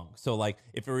they're wrong. So like,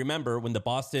 if you remember when the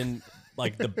Boston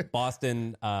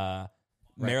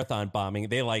marathon bombing,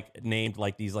 they like named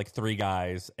like these like 3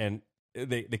 guys, and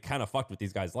they kind of fucked with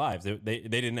these guys' lives. They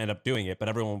didn't end up doing it, but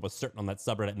everyone was certain on that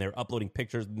subreddit, and they were uploading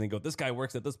pictures, and they go, this guy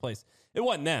works at this place. It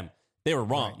wasn't them. They were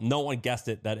wrong. Right. No one guessed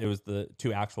it that it was the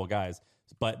 2 actual guys.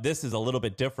 But this is a little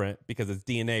bit different because it's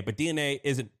DNA, but DNA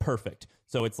isn't perfect.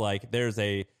 So it's like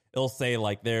it'll say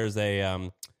like there's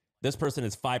a this person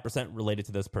is 5% related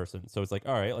to this person. So it's like,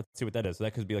 all right, let's see what that is. So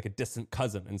that could be like a distant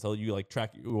cousin. And so you like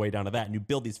track your way down to that, and you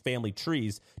build these family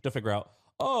trees to figure out,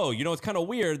 oh, it's kind of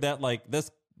weird that like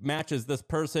this matches this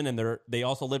person, and they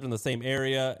also lived in the same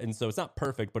area. And so it's not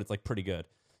perfect, but it's like pretty good.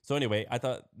 So anyway, I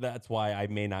thought that's why I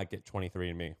may not get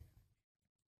 23andMe.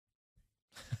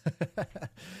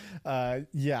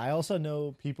 I also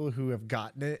know people who have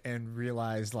gotten it and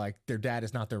realized like their dad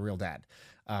is not their real dad.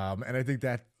 And I think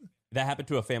that happened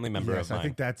to a family member of mine. I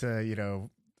think that's a,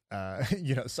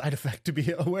 side effect to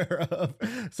be aware of.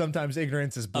 Sometimes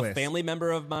ignorance is bliss. A family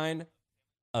member of mine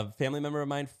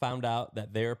found out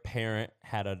that their parent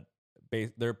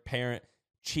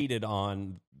cheated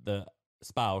on the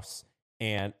spouse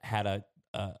and had a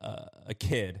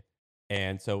kid.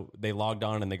 And so they logged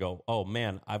on and they go, oh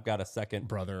man, I've got a second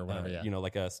brother or whatever,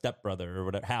 like a step brother or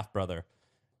whatever, half brother.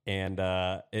 And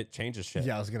it changes shit.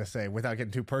 Yeah, I was going to say, without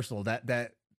getting too personal,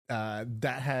 that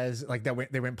has like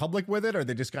they went public with it, or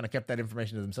they just kind of kept that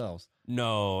information to themselves?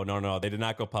 No. They did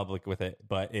not go public with it,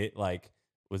 but it like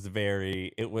was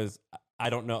I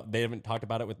don't know. They haven't talked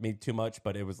about it with me too much,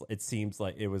 but it seems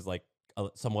like it was like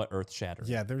somewhat earth shattering.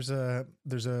 Yeah. There's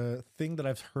a thing that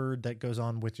I've heard that goes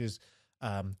on, which is,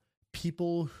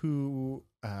 people who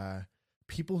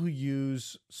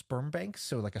use sperm banks,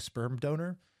 so like a sperm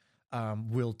donor,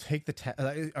 will take the test.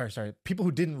 People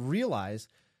who didn't realize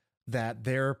that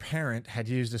their parent had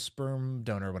used a sperm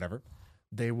donor or whatever,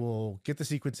 they will get the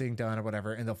sequencing done or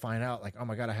whatever, and they'll find out like, oh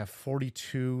my god, I have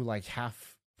 42 like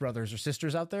half brothers or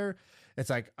sisters out there. It's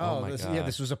like,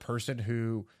 this was a person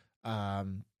who,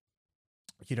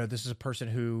 this is a person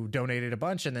who donated a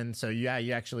bunch, and then so you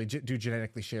actually do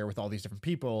genetically share with all these different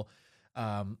people.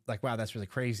 Like, wow, that's really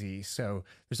crazy. So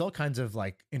there's all kinds of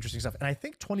like interesting stuff. And I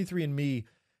think 23andMe,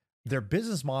 their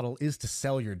business model is to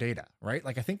sell your data, right?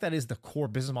 Like, I think that is the core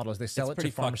business model, is they sell it to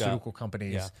pharmaceutical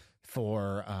companies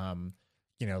for,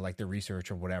 like their research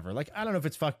or whatever. Like, I don't know if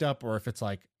it's fucked up or if it's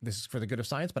like, this is for the good of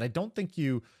science, but I don't think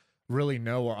you really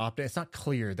know or opt in. It's not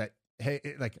clear that,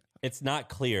 it's not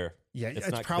clear. Yeah,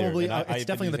 it's probably, it's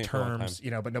definitely the terms,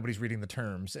 but nobody's reading the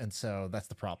terms. And so that's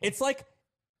the problem.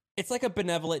 It's like a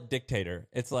benevolent dictator.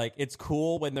 It's like, it's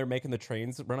cool when they're making the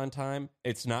trains run on time.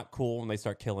 It's not cool when they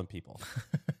start killing people.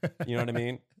 You know what I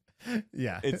mean?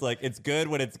 Yeah. It's like, it's good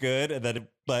when it's good, and then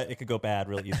but it could go bad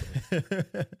real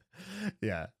easily.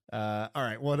 Yeah. All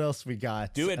right. What else we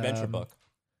got? Do adventure book.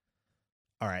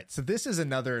 All right. So this is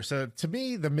another. So to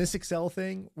me, the Miss Excel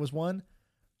thing was one.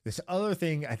 This other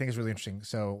thing I think is really interesting.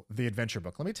 So the adventure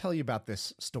book. Let me tell you about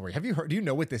this story. Have you heard? Do you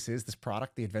know what this is? This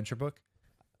product, the adventure book?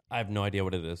 I have no idea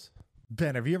what it is.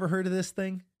 Ben, have you ever heard of this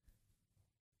thing?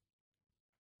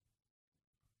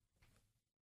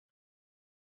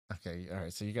 Okay. All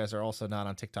right. So you guys are also not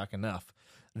on TikTok enough.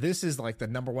 This is like the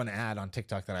number 1 ad on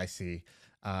TikTok that I see.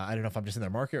 I don't know if I'm just in their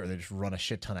market or they just run a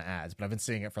shit ton of ads, but I've been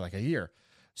seeing it for like a year.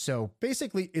 So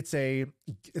basically it's a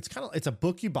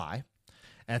book you buy.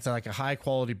 And it's like a high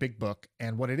quality big book.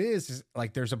 And what it is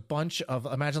like, there's a bunch of,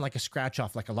 imagine like a scratch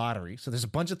off, like a lottery. So there's a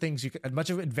bunch of things a bunch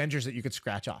of adventures that you could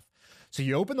scratch off. So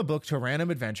you open the book to a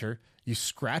random adventure, you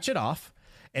scratch it off,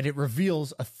 and it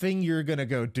reveals a thing you're going to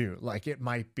go do. Like it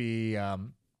might be,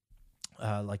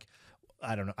 like,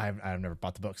 I don't know. I've never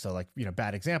bought the book. So like,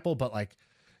 bad example, but like,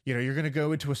 you're going to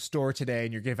go into a store today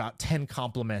and you're give out 10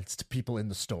 compliments to people in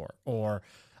the store, or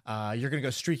you're going to go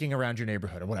streaking around your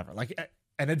neighborhood or whatever. Like,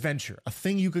 an adventure, a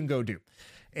thing you can go do.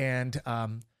 And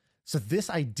so this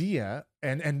idea,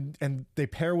 and they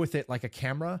pair with it like a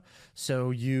camera.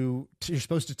 So you're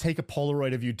supposed to take a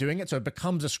Polaroid of you doing it. So it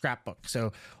becomes a scrapbook.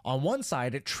 So on one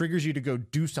side, it triggers you to go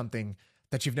do something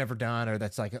that you've never done, or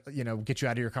that's like, get you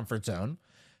out of your comfort zone.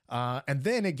 And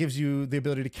then it gives you the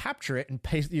ability to capture it and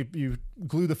paste, you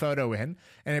glue the photo in,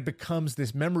 and it becomes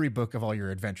this memory book of all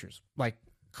your adventures. Like,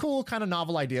 cool, kind of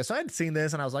novel idea. So I'd seen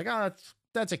this and I was like,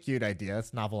 that's a cute idea.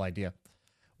 That's a novel idea.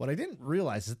 What I didn't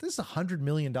realize is this is $100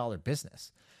 million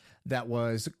business that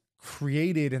was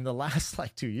created in the last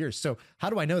like 2 years. So how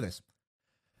do I know this?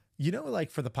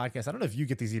 Like for the podcast, I don't know if you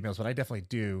get these emails, but I definitely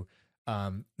do.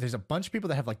 There's a bunch of people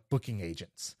that have like booking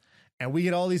agents, and we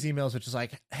get all these emails, which is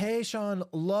like, hey, Sean,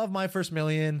 love My First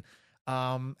Million.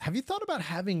 Have you thought about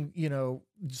having,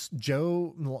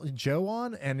 Joe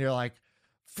on? And you're like,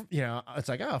 it's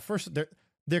like, oh, first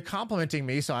they're complimenting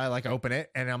me. So I like open it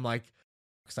and I'm like,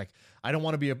 it's like, I don't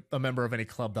want to be a member of any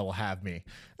club that will have me,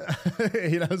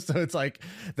 so it's like,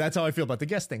 that's how I feel about the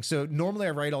guest thing. So normally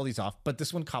I write all these off, but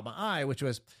this one caught my eye, which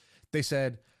was, they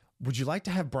said, would you like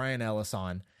to have Brian Ellis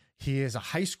on? He is a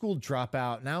high school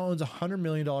dropout, now owns $100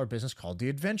 million business called The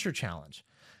Adventure Challenge.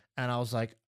 And I was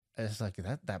like, it's like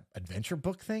that adventure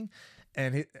book thing.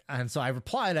 And so I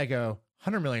replied, I go,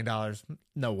 $100 million?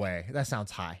 No way. That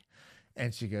sounds high.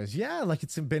 And she goes, yeah, like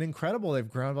it's been incredible. They've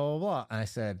grown, blah, blah, blah. And I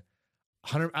said,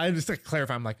 I just to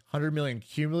clarify, I'm like 100 million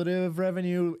cumulative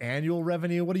revenue, annual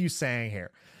revenue. What are you saying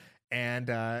here? And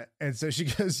so she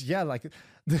goes, yeah, like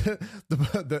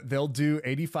they'll do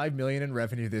 85 million in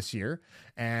revenue this year.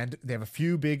 And they have a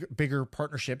few bigger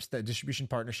partnerships, that distribution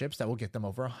partnerships that will get them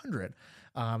over 100,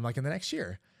 like in the next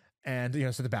year. And,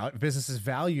 so the business is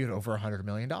valued over $100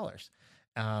 million,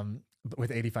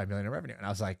 with 85 million in revenue. And I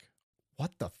was like,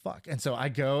 what the fuck? And so I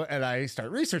go and I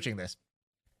start researching this.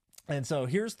 And so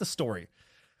here's the story.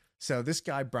 So this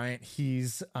guy, Bryant,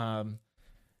 he's, I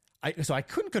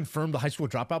couldn't confirm the high school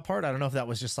dropout part. I don't know if that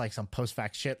was just like some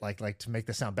post-fact shit, like to make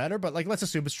this sound better, but like, let's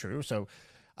assume it's true. So,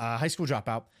 high school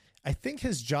dropout. I think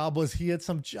his job was, he had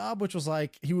some job, which was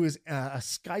like, he was a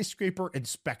skyscraper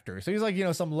inspector. So he's like,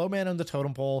 some low man on the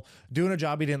totem pole doing a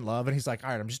job he didn't love. And he's like,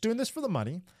 all right, I'm just doing this for the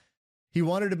money. He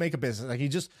wanted to make a business. Like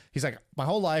he's like, my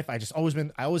whole life, I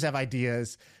always have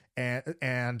ideas.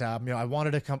 And I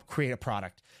wanted to create a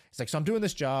product. It's like, so I'm doing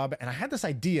this job and I had this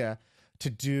idea to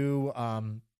do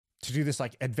this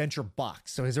like adventure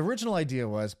box. So his original idea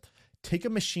was take a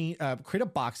machine, create a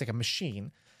box, like a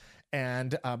machine,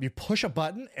 and you push a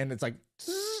button and it's like,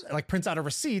 it like prints out a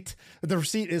receipt. The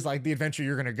receipt is like the adventure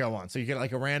you're going to go on. So you get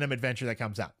like a random adventure that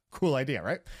comes out. Cool idea,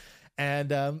 right? And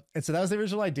so that was the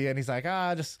original idea. And he's like,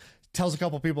 just tells a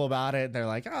couple people about it. And they're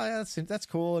like, oh, yeah, that's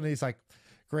cool. And he's like,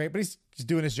 great. But he's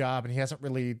doing his job and he hasn't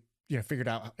really, figured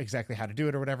out exactly how to do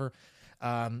it or whatever.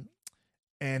 And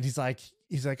he's like,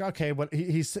 okay, what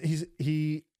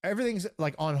he everything's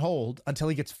like on hold until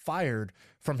he gets fired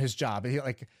from his job. He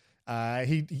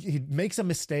makes a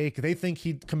mistake. They think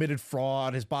he committed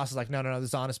fraud. His boss is like, no, this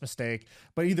is an honest mistake.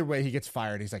 But either way, he gets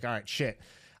fired. He's like, all right, shit.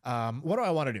 What do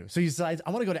I want to do? So he decides,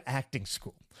 I want to go to acting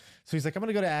school. So he's like, I'm going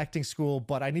to go to acting school,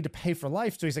 but I need to pay for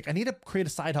life. So he's like, I need to create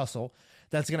a side hustle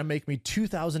that's going to make me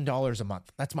 $2,000 a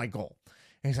month. That's my goal.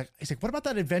 And he's like, what about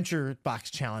that adventure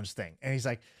box challenge thing? And he's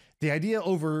like, the idea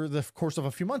over the course of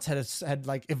a few months had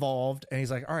like evolved. And he's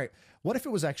like, all right, what if it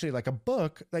was actually like a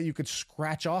book that you could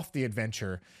scratch off the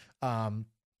adventure? And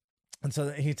so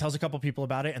he tells a couple people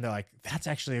about it and they're like, that's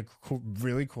actually a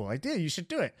really cool idea. You should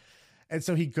do it. And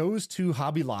so he goes to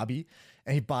Hobby Lobby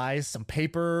and he buys some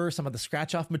paper, some of the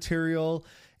scratch off material.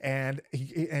 And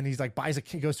he's like,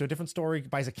 goes to a different store, he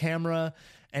buys a camera,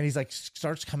 and he's like,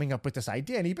 starts coming up with this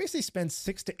idea. And he basically spends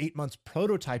 6 to 8 months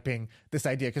prototyping this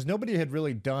idea because nobody had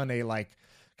really done a like,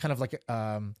 kind of like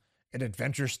an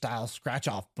adventure style scratch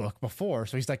off book before.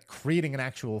 So he's like creating an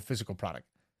actual physical product.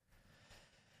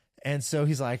 And so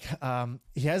he's like,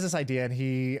 he has this idea and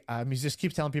he just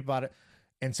keeps telling people about it.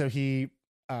 And so he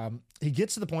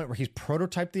gets to the point where he's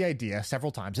prototyped the idea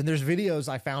several times. And there's videos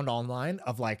I found online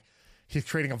of like, he's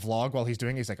creating a vlog while he's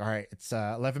doing it. He's like, all right, it's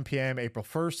 11 p.m. April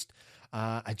 1st.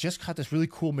 I just got this really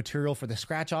cool material for the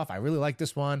scratch off. I really like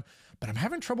this one, but I'm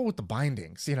having trouble with the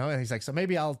bindings, And he's like, so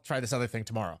maybe I'll try this other thing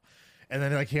tomorrow. And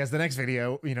then like he has the next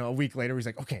video, a week later, he's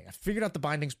like, okay, I figured out the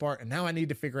bindings part and now I need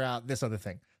to figure out this other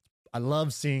thing. I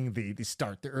love seeing the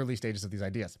early stages of these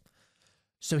ideas.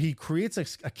 So he creates a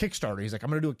Kickstarter. He's like, I'm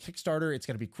going to do a Kickstarter. It's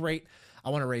going to be great. I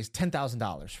want to raise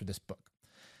 $10,000 for this book.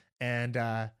 And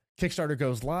Kickstarter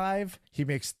goes live. He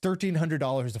makes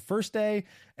 $1,300 the first day,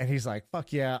 and he's like,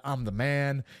 "Fuck yeah, I'm the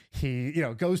man." He,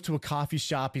 goes to a coffee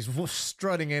shop. He's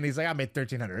strutting in. He's like, "I made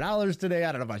 $1,300 today.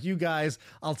 I don't know about you guys.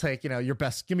 I'll take, your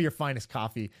best. Give me your finest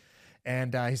coffee."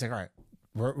 And he's like, "All right,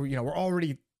 we're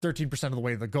already 13% of the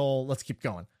way to the goal. Let's keep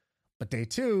going." But day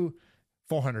 2,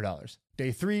 $400.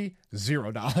 Day 3,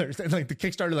 $0. And like the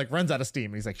Kickstarter like runs out of steam.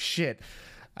 And he's like, "Shit.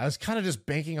 I was kind of just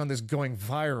banking on this going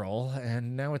viral,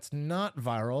 and now it's not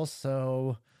viral.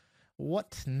 So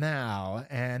what now?"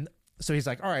 And so he's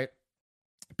like, "All right."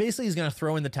 Basically, he's going to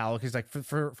throw in the towel. He's like,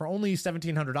 for only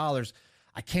 $1,700,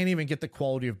 I can't even get the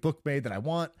quality of book made that I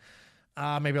want.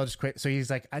 Maybe I'll just quit. So he's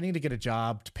like, "I need to get a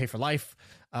job to pay for life.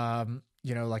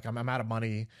 Like I'm out of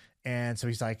money." And so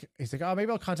he's like, "Oh,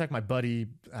 maybe I'll contact my buddy."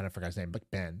 I forgot his name,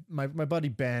 but Ben, my buddy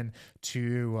Ben,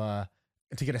 to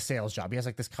get a sales job. He has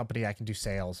like this company I can do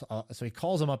sales. So he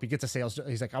calls him up. He gets a sales.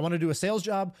 He's like, "I want to do a sales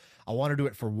job. I want to do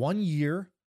it for 1 year.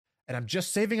 And I'm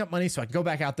just saving up money so I can go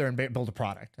back out there and build a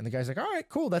product." And the guy's like, "All right,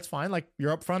 cool. That's fine. Like,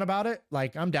 you're upfront about it.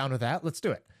 Like, I'm down with that. Let's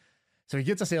do it." So he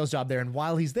gets a sales job there. And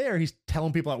while he's there, he's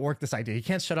telling people at work this idea. He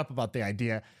can't shut up about the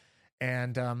idea.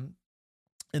 And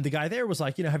the guy there was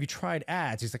like, "Have you tried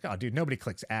ads?" He's like, "Oh, dude, nobody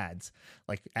clicks ads.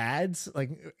 Like ads are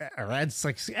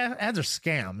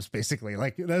scams, basically."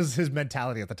 Like that was his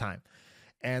mentality at the time.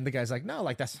 And the guy's like, "No,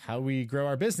 like that's how we grow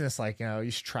our business. Like,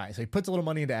 you should try." So he puts a little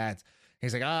money into ads.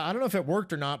 He's like, "I don't know if it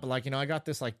worked or not, but like, I got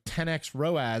this like 10x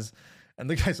ROAS." And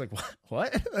the guy's like,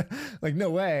 "What?" Like, "No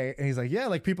way." And he's like, "Yeah,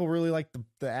 like people really like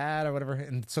the ad or whatever."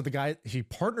 And so he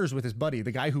partners with his buddy,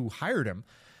 the guy who hired him.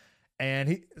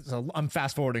 And so I'm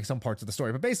fast forwarding some parts of the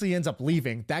story, but basically he ends up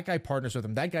leaving. That guy partners with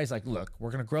him. That guy's like, "Look, we're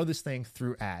going to grow this thing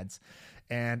through ads."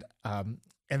 And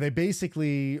they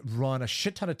basically run a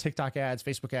shit ton of TikTok ads,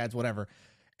 Facebook ads, whatever.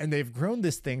 And they've grown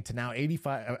this thing to now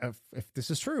if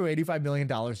this is true, $85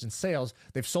 million in sales.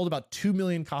 They've sold about 2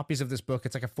 million copies of this book.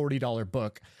 It's like a $40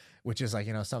 book, which is like,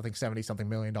 $70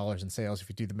 million in sales if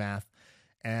you do the math.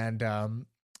 And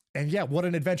yeah, what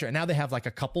an adventure. And now they have like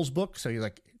a couples book. So you're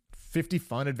like 50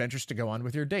 fun adventures to go on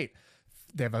with your date.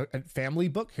 They have a family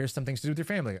book. Here's some things to do with your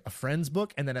family, a friend's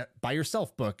book, and then a by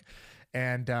yourself book.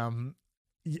 And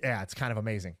yeah, it's kind of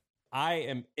amazing. I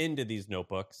am into these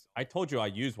notebooks. I told you I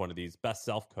use one of these, Best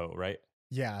Self Co, right?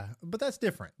 Yeah, but that's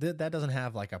different. That doesn't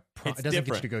have like it doesn't different.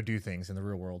 Get you to go do things in the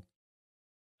real world.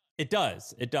 It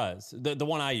does. The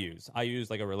one I use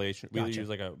like a relation. We use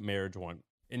like a marriage one.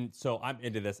 And so I'm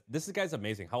into this. This guy's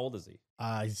amazing. How old is he?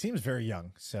 He seems very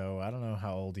young. So I don't know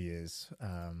how old he is.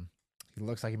 He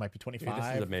looks like he might be 25,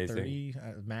 this is amazing. 30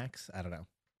 max. I don't know.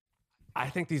 I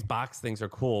think these box things are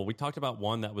cool. We talked about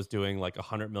one that was doing like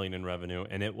 100 million in revenue.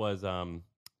 And it was,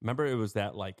 remember it was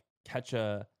that like catch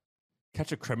a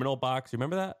criminal box. You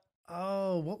remember that?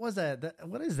 Oh, what was that?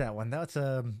 What is that one? That's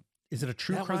is it a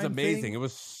true crime thing? That was amazing. Thing?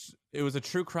 It was a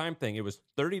true crime thing. It was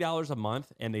 $30 a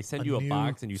month, and they send you a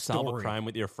box, and you solve a crime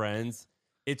with your friends.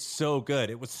 It's so good.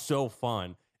 It was so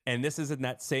fun. And this is in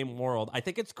that same world. I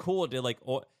think it's cool to like.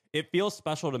 It feels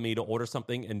special to me to order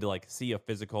something and to like see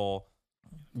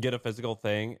get a physical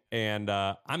thing, and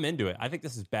I'm into it. I think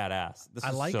this is badass. This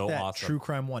is like so that awesome. True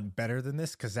crime one better than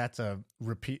this because that's a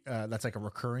repeat. That's like a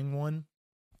recurring one,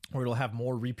 where it'll have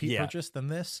more repeat purchase than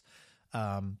this.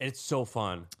 It's so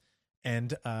fun.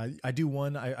 And I do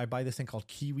one. I buy this thing called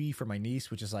Kiwi for my niece,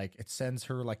 which is like it sends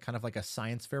her like kind of like a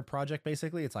science fair project.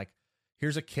 Basically, it's like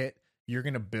here's a kit. You're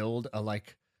gonna build a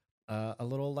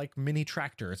little like mini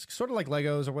tractor. It's sort of like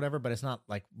Legos or whatever, but it's not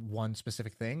like one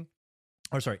specific thing.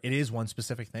 Or sorry, it is one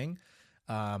specific thing.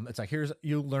 It's like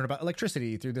you learn about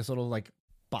electricity through this little like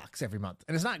box every month,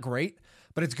 and it's not great,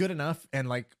 but it's good enough, and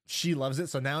like she loves it.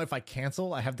 So now if I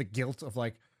cancel, I have the guilt of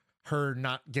like her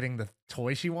not getting the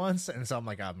toy she wants, and so I'm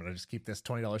like, I'm gonna just keep this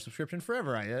 $20 subscription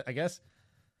forever. I guess.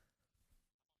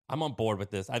 I'm on board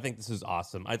with this. I think this is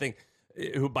awesome. I think,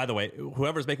 by the way,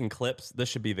 whoever's making clips, this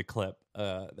should be the clip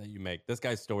that you make. This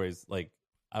guy's stories, like,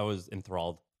 I was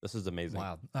enthralled. This is amazing.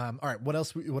 Wow. All right. What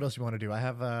else you want to do? I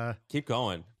have keep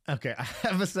going. Okay. I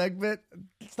have a segment.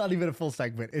 It's not even a full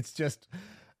segment. It's just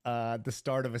the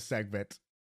start of a segment.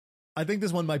 I think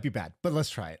this one might be bad, but let's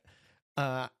try it.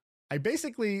 I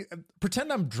basically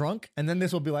pretend I'm drunk, and then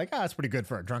this will be like, it's pretty good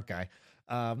for a drunk guy.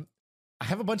 I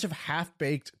have a bunch of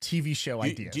half-baked TV show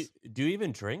ideas. Do you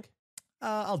even drink?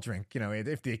 I'll drink.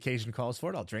 If the occasion calls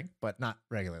for it, I'll drink, but not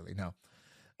regularly, no.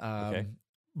 Okay.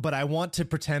 But I want to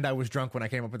pretend I was drunk when I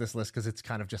came up with this list because it's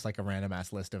kind of just like a random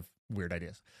ass list of weird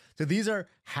ideas. So these are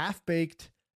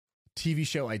half-baked TV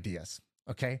show ideas.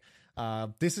 Okay.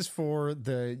 This is for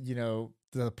the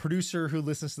the producer who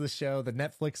listens to the show, the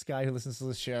Netflix guy who listens to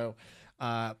the show,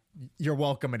 you're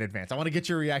welcome in advance. I want to get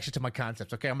your reaction to my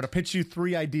concepts. Okay, I'm going to pitch you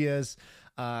 3 ideas.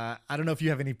 I don't know if you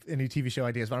have any TV show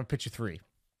ideas, but I'm going to pitch you 3.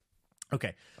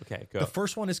 Okay, go. The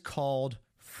first one is called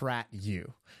Frat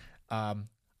U. I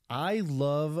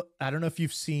don't know if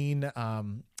you've seen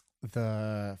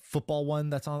the football one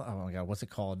that's on. Oh my God, what's it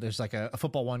called? There's like a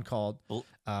football one called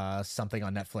something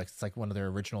on Netflix. It's like one of their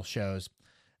original shows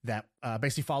that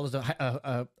basically follows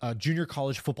a junior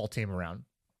college football team around.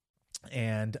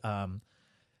 And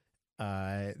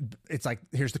it's like,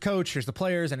 here's the coach, here's the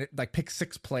players, and it like picks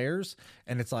 6 players,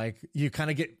 and it's like you kind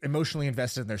of get emotionally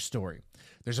invested in their story.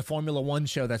 There's a Formula One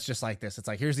show that's just like this. It's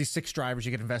like, here's these 6 drivers,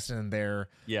 you get invested in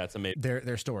it's amazing.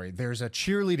 Their story. There's a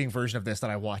cheerleading version of this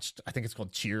that I watched. I think it's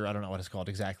called Cheer. I don't know what it's called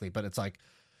exactly, but it's like,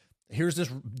 here's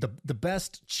this the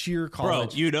best cheer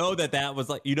college. Bro, you know that was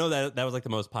like that was like the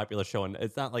most popular show, and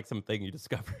it's not like something you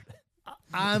discovered.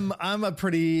 I'm a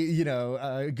pretty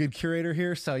good curator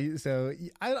here, so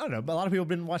I don't know, but a lot of people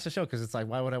didn't watch the show because it's like,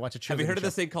 why would I watch a cheerleading show? Have you heard of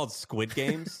this thing called Squid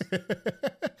Games?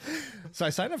 So I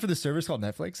signed up for this service called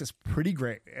Netflix. It's pretty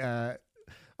great. All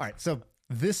right, so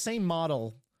this same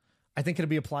model, I think, can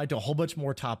be applied to a whole bunch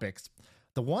more topics.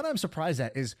 The one I'm surprised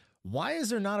at is, why is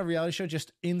there not a reality show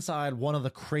just inside one of the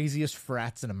craziest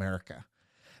frats in America?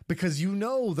 Because you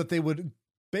know that they would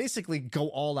basically go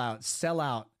all out, sell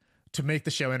out to make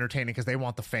the show entertaining because they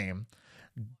want the fame.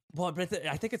 Well, but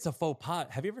I think it's a faux pas.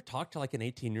 Have you ever talked to like an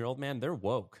 18-year-old man? They're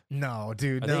woke. No,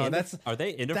 dude. Are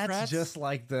they into that's frats? Just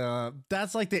like the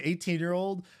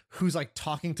 18-year-old who's like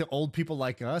talking to old people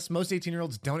like us. Most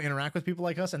 18-year-olds don't interact with people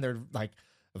like us, and they're like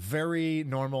very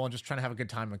normal and just trying to have a good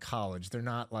time in college. They're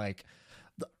not like.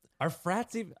 Are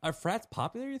frats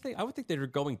popular, you think? I would think they're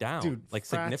going down. Dude, like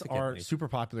frats significantly. are super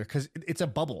popular because it's a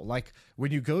bubble. Like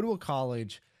when you go to a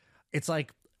college, it's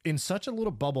like in such a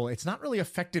little bubble, it's not really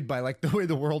affected by like the way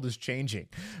the world is changing.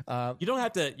 You don't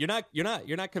have to.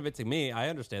 You're not convincing me. I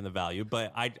understand the value,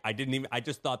 but I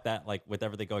just thought that like with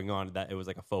everything going on, that it was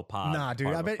like a faux pas. Nah, dude.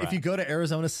 I bet if you go to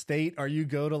Arizona State or you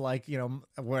go to like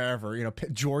wherever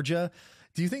Georgia.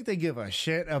 Do you think they give a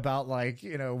shit about like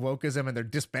wokeism and they're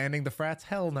disbanding the frats?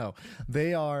 Hell no.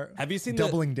 They are. Have you seen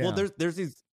doubling down? Well,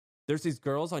 there's these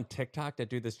girls on TikTok that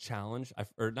do this challenge,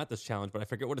 or not this challenge, but I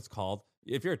forget what it's called.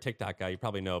 If you're a TikTok guy, you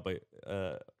probably know. But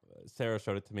Sarah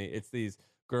showed it to me. It's these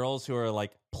girls who are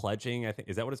like pledging. I think,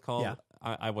 is that what it's called? Yeah.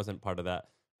 I wasn't part of that.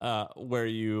 Where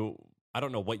I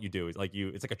don't know what you do. It's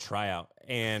like a tryout,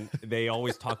 and they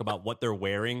always talk about what they're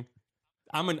wearing.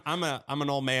 I'm an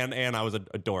old man, and I was a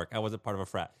dork. I wasn't part of a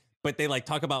frat, but they like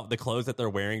talk about the clothes that they're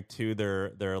wearing to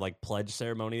their like pledge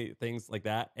ceremony, things like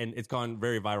that, and it's gone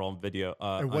very viral on video.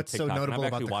 And what's so notable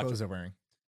about the clothes they're wearing?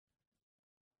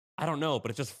 I don't know,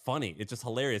 but it's just funny. It's just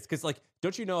hilarious because like,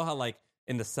 don't you know how like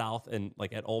in the South and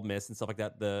like at Ole Miss and stuff like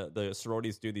that, the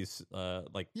sororities do these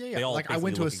they all like I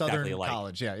went to a Southern exactly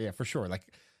college, yeah, for sure,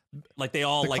 like they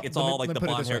all like it's all like the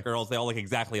blonde hair way. girls, they all look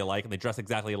exactly alike and they dress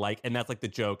exactly alike, and that's like the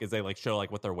joke is they like show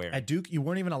like what they're wearing. At Duke, you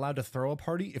weren't even allowed to throw a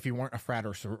party if you weren't a frat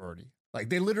or sorority. Like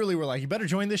they literally were like, you better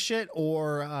join this shit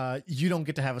or you don't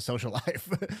get to have a social life.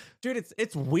 Dude,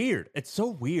 it's weird. It's so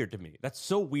weird to me. That's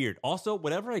so weird. Also,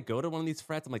 whenever I go to one of these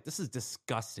frats, I'm like, this is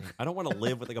disgusting. I don't want to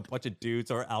live with like a bunch of dudes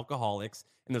or alcoholics,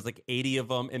 and there's like 80 of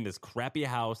them in this crappy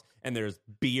house, and there's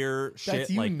beer shit That's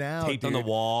you like now, taped dude. on the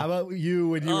wall. How about you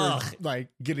when you were like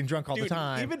getting drunk all the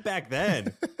time? Even back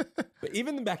then. But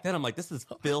even back then, I'm like, this is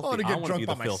filthy. I want to get drunk be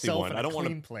by the filthy myself one. in I don't a want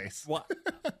clean to place.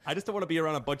 I just don't want to be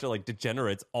around a bunch of like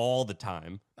degenerates all the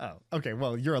time. Oh, okay.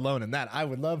 Well, you're alone in that. I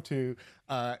would love to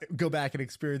go back and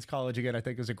experience college again. I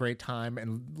think it was a great time,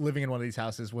 and living in one of these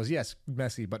houses was, yes,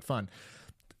 messy but fun.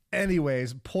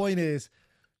 Anyways, point is,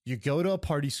 you go to a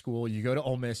party school, you go to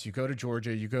Ole Miss, you go to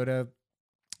Georgia, you go to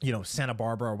Santa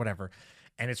Barbara or whatever,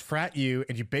 and it's Frat U,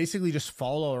 and you basically just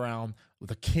follow around with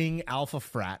a king alpha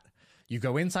frat. You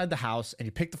go inside the house and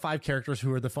you pick the 5 characters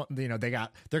who are the fun, they're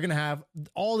going to have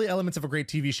all the elements of a great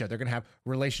TV show. They're going to have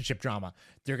relationship drama.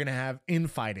 They're going to have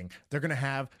infighting. They're going to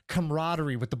have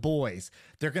camaraderie with the boys.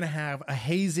 They're going to have a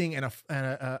hazing and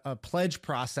a pledge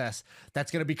process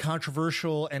that's going to be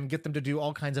controversial and get them to do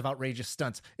all kinds of outrageous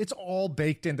stunts. It's all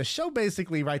baked in. The show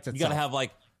basically writes itself. You got to have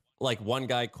like one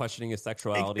guy questioning his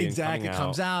sexuality. Exactly, and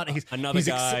comes out. He's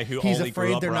guy who he's only afraid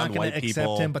grew up they're not around going white to accept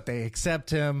people. him, but they accept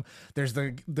him. There's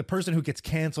the person who gets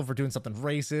canceled for doing something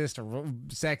racist or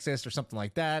sexist or something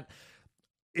like that.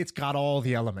 It's got all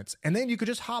the elements, and then you could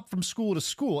just hop from school to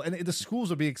school, and the schools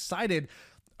will be excited.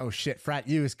 Oh shit, Frat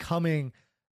U is coming.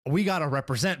 We got to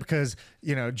represent because,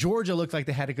 Georgia looked like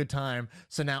they had a good time.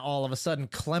 So now all of a sudden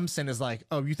Clemson is like,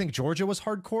 oh, you think Georgia was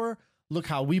hardcore? Look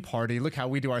how we party. Look how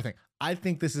we do our thing. I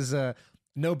think this is a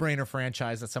no-brainer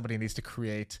franchise that somebody needs to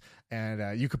create,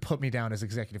 and you could put me down as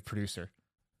executive producer.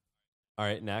 All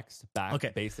right, next.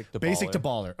 Basic to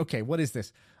baller. Okay, what is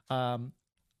this?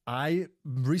 I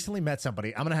recently met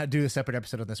somebody. I'm going to do a separate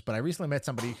episode on this, but I recently met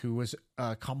somebody who was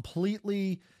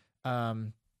completely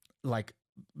like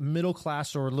middle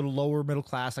class or a little lower middle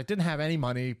class. Like didn't have any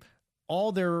money.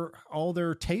 All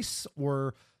their tastes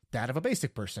were that of a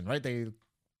basic person, right? They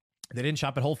didn't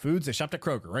shop at Whole Foods. They shopped at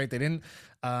Kroger, right? They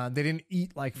didn't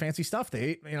eat like fancy stuff. They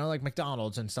ate, like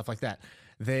McDonald's and stuff like that.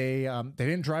 They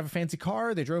didn't drive a fancy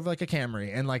car. They drove like a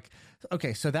Camry, and like,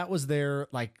 okay, so that was their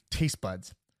like taste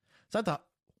buds. So I thought,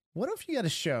 what if you had a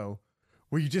show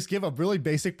where you just give a really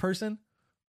basic person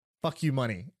fuck you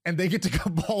money and they get to go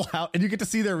ball out and you get to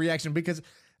see their reaction? Because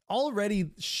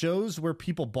already shows where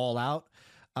people ball out,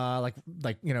 like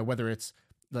whether it's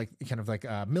like kind of like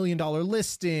 $1 million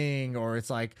listing, or it's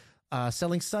like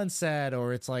Selling Sunset,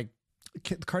 or it's like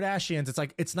Kardashians. It's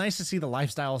like, it's nice to see the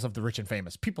lifestyles of the rich and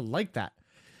famous. People like that.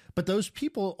 But those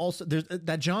people also, there's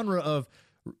that genre of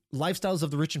lifestyles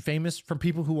of the rich and famous from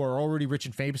people who are already rich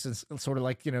and famous and sort of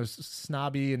like,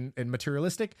 snobby and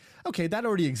materialistic. Okay, that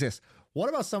already exists. What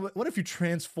about what if you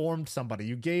transformed somebody?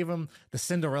 You gave them the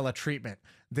Cinderella treatment.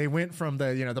 They went from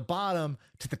the bottom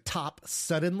to the top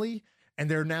suddenly, and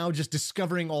they're now just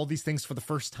discovering all these things for the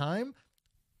first time.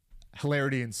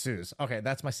 Hilarity ensues. Okay,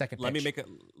 that's my second pitch.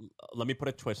 Let me put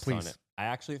a twist on it. I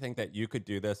actually think that you could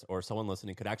do this, or someone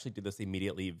listening could actually do this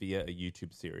immediately via a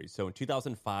YouTube series. So in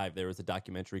 2005, there was a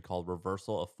documentary called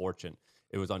Reversal of Fortune.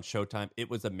 It was on Showtime. It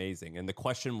was amazing. And the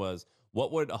question was,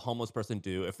 what would a homeless person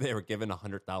do if they were given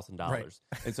 $100,000? Right.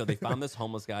 And so they found this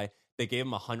homeless guy. They gave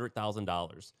him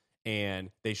 $100,000. And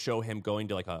they show him going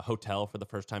to like a hotel for the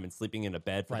first time and sleeping in a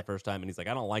bed for the first time. And he's like,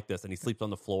 I don't like this. And he sleeps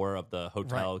on the floor of the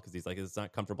hotel because he's like, it's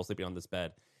not comfortable sleeping on this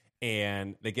bed.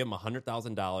 And they give him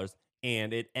 $100,000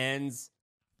 and it ends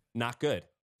not good.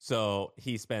 So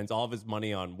he spends all of his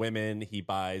money on women. He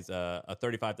buys a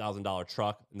 $35,000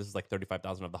 truck. And this is like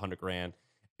 $35,000 of the $100,000,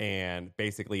 and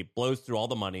basically blows through all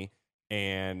the money.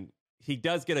 And he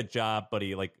does get a job, but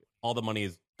all the money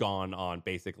is gone on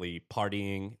basically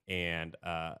partying, and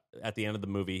at the end of the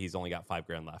movie he's only got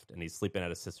 $5,000 left and he's sleeping at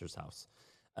his sister's house.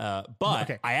 But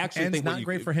okay. I actually think not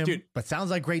great for him, dude, but sounds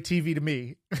like great TV to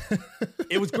me.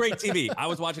 It was great TV. I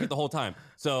was watching it the whole time.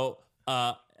 So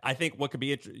I think what could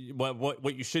be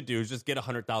what you should do is just get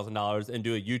 $100,000 and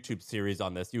do a YouTube series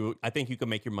on this. I think you can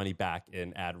make your money back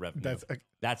in ad revenue.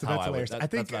 That's how I would. I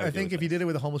think if you did it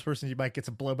with a homeless person, you might get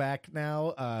some blowback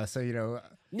now.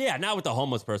 Yeah, not with the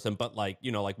homeless person, but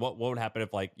what would happen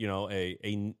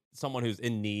if someone who's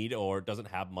in need or doesn't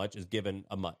have much is given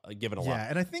a lot. Yeah,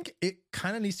 and I think it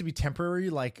kind of needs to be temporary,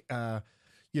 with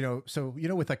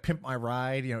like Pimp My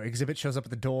Ride, Exhibit shows up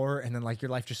at the door and then like your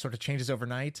life just sort of changes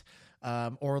overnight.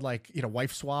 Or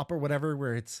Wife Swap or whatever,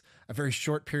 where it's a very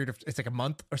short period it's like a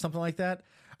month or something like that.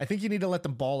 I think you need to let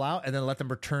them ball out and then let them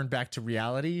return back to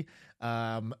reality.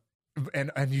 And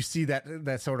you see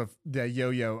that sort of the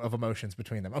yo-yo of emotions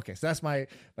between them. Okay, so that's my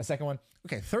second one.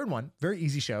 Okay, third one, very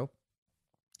easy show.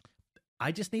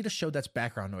 I just need a show that's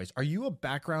background noise. Are you a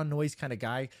background noise kind of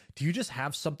guy? Do you just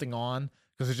have something on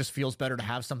because it just feels better to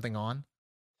have something on?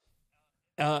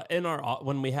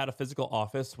 When we had a physical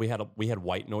office, we had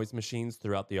white noise machines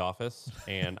throughout the office,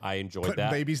 and I enjoyed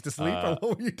that. Babies to sleep, or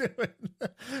what were you doing?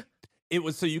 It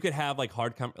was so you could have like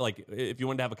if you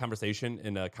wanted to have a conversation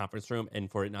in a conference room, and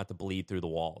for it not to bleed through the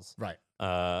walls, right?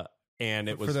 And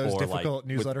it was for those difficult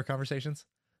newsletter conversations.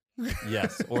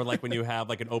 Yes, or like when you have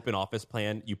like an open office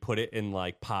plan, you put it in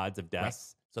like pods of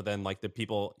desks, right. So then like the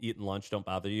people eating lunch don't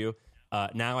bother you.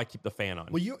 Now I keep the fan on.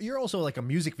 Well, you're also like a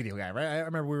music video guy, right? I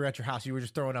remember we were at your house. You were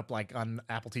just throwing up like on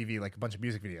Apple TV, like a bunch of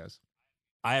music videos.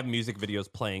 I have music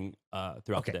videos playing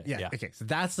throughout the day. Yeah. Okay. So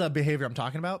that's the behavior I'm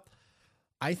talking about.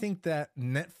 I think that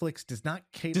Netflix does not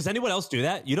cater. Does anyone else do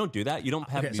that? You don't do that? You don't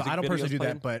have music videos? So I don't personally do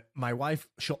that, but my wife,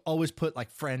 she'll always put like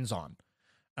Friends on.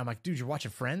 I'm like, dude, you're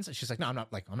watching Friends? And she's like, no, I'm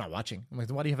not watching. I'm like,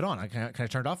 then why do you have it on? Can I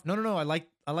turn it off? No. I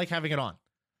like having it on.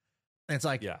 And it's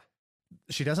like, yeah.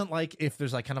 She doesn't like if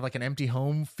there's like kind of like an empty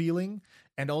home feeling.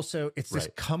 And also it's this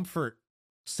comfort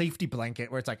safety blanket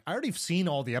where it's like, I already have seen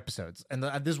all the episodes. And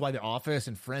this is why The Office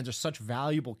and Friends are such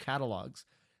valuable catalogs,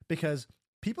 because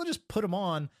people just put them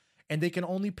on and they can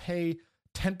only pay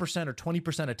 10% or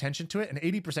 20% attention to it. And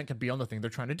 80% can be on the thing they're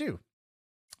trying to do.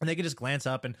 And they can just glance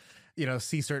up and,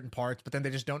 see certain parts, but then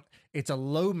they just don't. It's a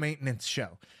low maintenance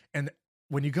show. And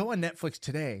when you go on Netflix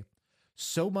today,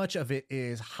 so much of it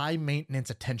is high maintenance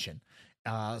attention.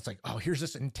 It's like, oh, here's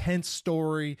this intense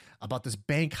story about this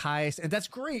bank heist. And that's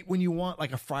great when you want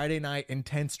like a Friday night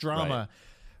intense drama. Right.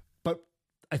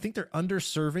 But I think they're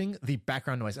underserving the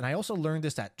background noise. And I also learned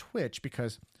this at Twitch,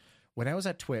 because when I was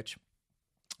at Twitch,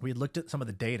 we looked at some of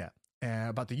the data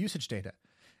about the usage data,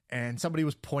 and somebody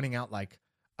was pointing out like,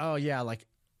 oh yeah, like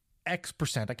X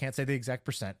percent, I can't say the exact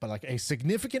percent, but like a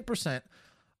significant percent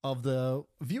of the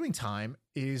viewing time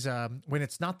is when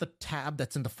it's not the tab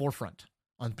that's in the forefront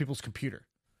on people's computer.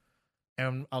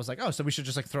 And I was like, oh, so we should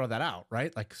just like throw that out,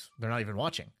 right? Like they're not even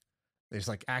watching. They just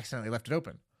like accidentally left it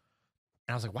open.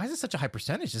 And I was like, why is it such a high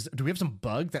percentage? Do we have some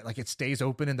bug that like it stays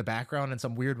open in the background in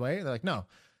some weird way? They're like, no,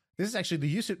 this is actually the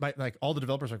usage by like all the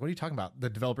developers are like, what are you talking about? The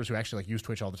developers who actually like use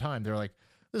Twitch all the time. They're like,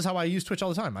 this is how I use Twitch all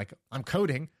the time. Like I'm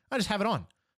coding. I just have it on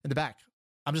in the back.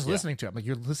 I'm just listening to it. I'm like,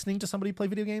 you're listening to somebody play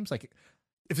video games? Like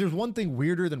if there's one thing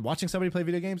weirder than watching somebody play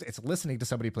video games, it's listening to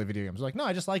somebody play video games. Like, no,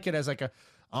 I just like it as like a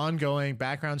ongoing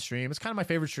background stream. It's kind of my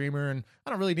favorite streamer, and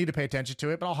I don't really need to pay attention to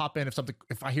it, but I'll hop in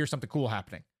if I hear something cool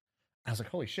happening. I was like,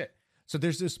 holy shit. So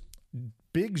there's this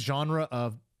big genre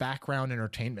of background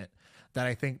entertainment that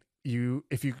I think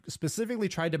if you specifically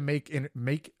tried to make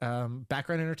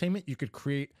background entertainment, you could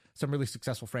create some really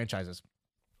successful franchises.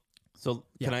 So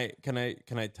can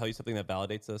I tell you something that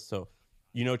validates this? So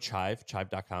you know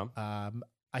chive.com?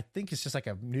 I think it's just like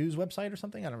a news website or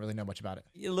something. I don't really know much about it.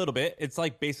 A little bit. It's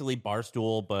like basically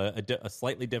Barstool, but a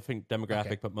slightly different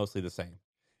demographic, but mostly the same.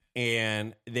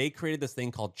 And they created this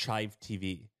thing called Chive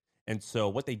TV. And so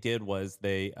what they did was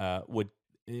they're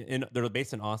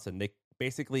based in Austin. They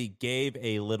basically gave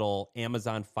a little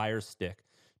Amazon Fire Stick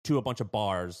to a bunch of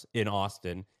bars in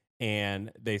Austin.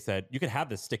 And they said, you could have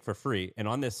this stick for free. And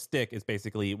on this stick is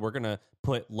basically, we're going to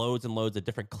put loads and loads of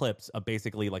different clips of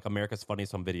basically like America's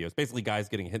Funniest Home Videos. Basically guys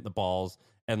getting hit in the balls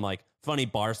and like funny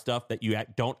bar stuff that you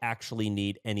don't actually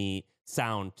need any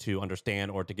sound to understand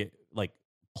or to get like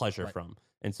pleasure from.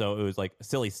 And so it was like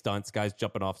silly stunts, guys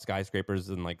jumping off skyscrapers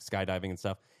and like skydiving and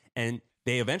stuff. And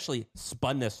they eventually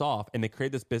spun this off and they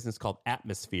created this business called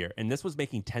Atmosphere. And this was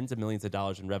making tens of millions of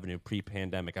dollars in revenue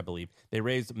pre-pandemic, I believe. They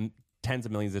raised tens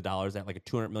of millions of dollars at like a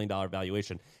 $200 million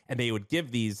valuation. And they would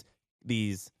give these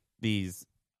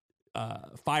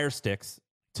Fire Sticks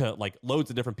to like loads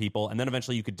of different people. And then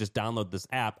eventually you could just download this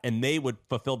app and they would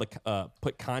fulfill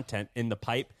put content in the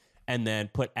pipe and then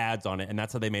put ads on it. And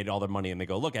that's how they made all their money. And they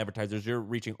go, look, advertisers, you're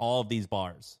reaching all of these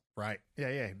bars. Right.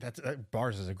 Yeah. That's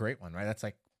bars is a great one, right? That's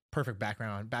like perfect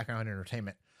background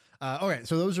entertainment. Okay,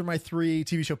 so those are my 3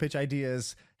 TV show pitch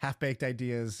ideas, half-baked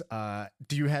ideas.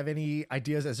 Do you have any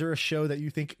ideas? Is there a show that you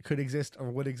think could exist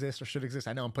or would exist or should exist?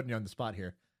 I know I'm putting you on the spot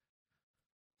here.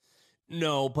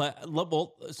 No, but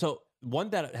so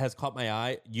one that has caught my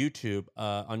eye, YouTube.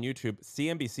 On YouTube,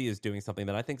 CNBC is doing something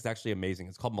that I think is actually amazing.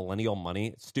 It's called Millennial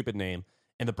Money. Stupid name.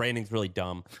 And the branding's really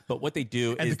dumb. But what they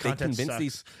do is they convince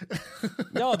these.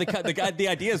 No, the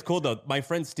idea is cool though. My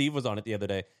friend Steve was on it the other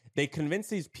day. They convince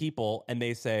these people and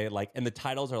they say like, and the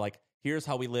titles are like, here's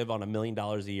how we live on $1 million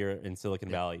a year in Silicon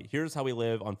Valley. Here's how we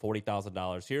live on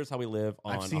 $40,000. Here's how we live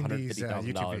on $150,000.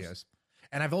 YouTube videos.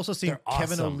 And I've also seen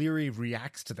Kevin O'Leary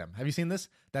reacts to them. Have you seen this?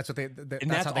 That's what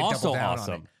that's how they also double down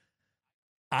on it.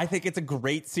 I think it's a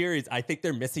great series. I think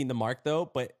they're missing the mark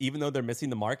though, but even though they're missing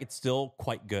the mark, it's still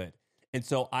quite good. And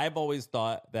so I've always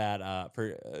thought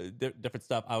for different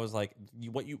stuff, I was like,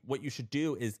 what you should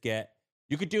do is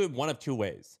you could do it one of 2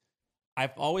 ways.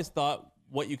 I've always thought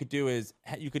what you could do is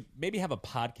you could maybe have a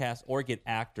podcast or get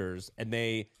actors, and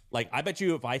they like. I bet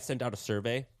you if I sent out a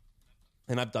survey,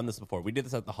 and I've done this before. We did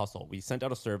this at The Hustle. We sent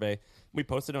out a survey, we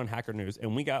posted it on Hacker News,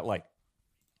 and we got like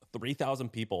 3,000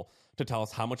 people to tell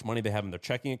us how much money they have in their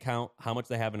checking account, how much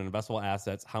they have in investable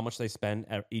assets, how much they spend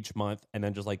each month, and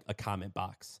then just like a comment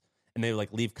box. And they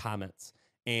like leave comments.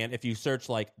 And if you search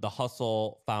like the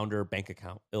Hustle founder bank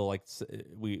account, it'll like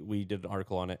we did an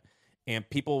article on it, and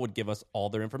people would give us all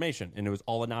their information, and it was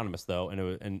all anonymous though, and it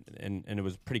was and it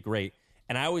was pretty great.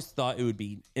 And I always thought it would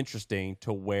be interesting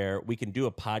to where we can do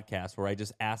a podcast where I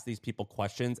just ask these people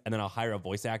questions, and then I'll hire a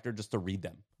voice actor just to read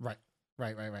them. Right.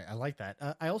 I like that.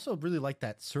 I also really like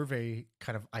that survey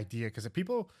kind of idea because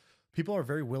people are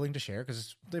very willing to share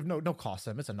because they've no cost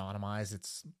to them. It's anonymized.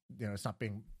 It's it's not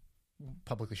being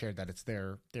publicly shared that it's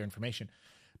their information,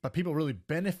 but people really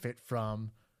benefit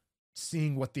from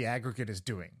seeing what the aggregate is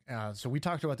doing. So we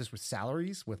talked about this with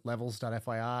salaries with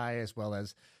levels.fyi, as well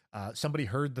as somebody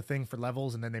heard the thing for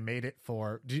Levels and then they made it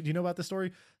for, do you know about this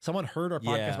story? Someone heard our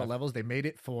podcast about Levels. They made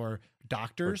it for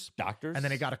doctors, and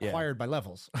then it got acquired by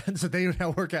Levels. And so they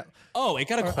now work at, it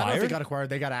got acquired. I don't know if it got acquired.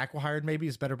 They got acquired. Maybe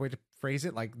is a better way to phrase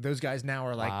it. Like those guys now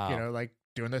are like, like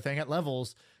doing their thing at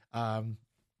Levels.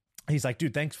 He's like,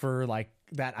 dude, thanks for like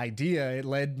that idea. It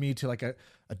led me to like it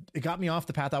got me off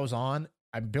the path I was on.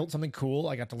 I built something cool.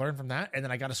 I got to learn from that. And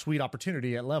then I got a sweet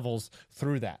opportunity at Levels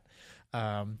through that.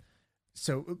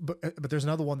 But there's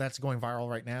another one that's going viral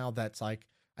right now. That's like,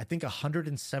 I think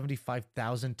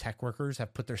 175,000 tech workers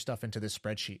have put their stuff into this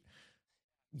spreadsheet.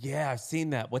 Yeah, I've seen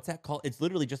that. What's that called? It's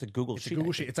literally just a Google sheet. It's a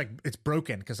Google sheet. It's like, it's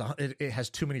broken because it has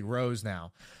too many rows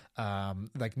now.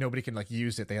 Like nobody can like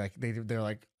use it. They're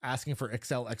like asking for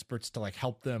Excel experts to like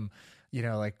help them,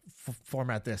 like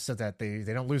format this so that they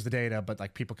don't lose the data, but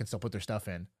like people can still put their stuff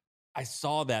in. I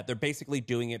saw that. They're basically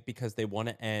doing it because they want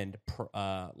to end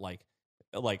like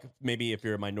maybe if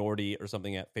you're a minority or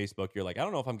something at Facebook, you're like, I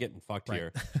don't know if I'm getting fucked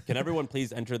here. Can everyone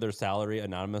please enter their salary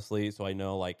anonymously so I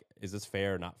know, like, is this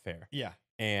fair or not fair? Yeah.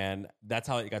 And that's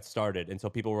how it got started. And so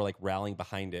people were like rallying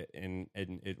behind it, and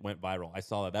it went viral. I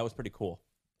saw that. That was pretty cool.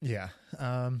 Yeah.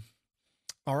 All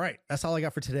right. That's all I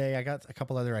got for today. I got a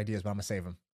couple other ideas, but I'm going to save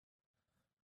them.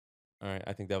 All right.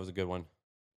 I think that was a good one.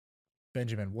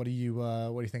 Benjamin, what do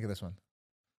you think of this one?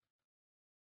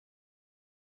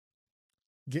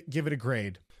 Give it a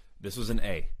grade. This was an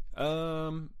A.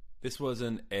 This was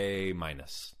an A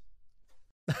minus.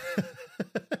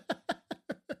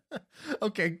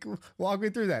 Okay, walk me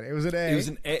through that. It was an A.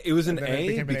 It was an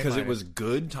A because it was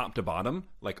good top to bottom.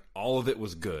 Like all of it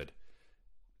was good.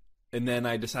 And then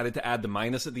I decided to add the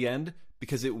minus at the end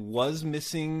because it was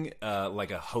missing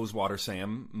like a hose water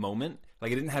Sam moment.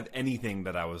 Like it didn't have anything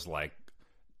that I was like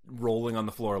rolling on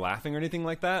the floor laughing or anything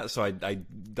like that. So I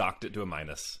docked it to a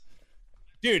minus.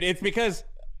 Dude, it's because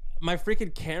my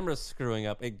freaking camera's screwing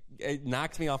up. It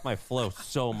knocks me off my flow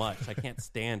so much. I can't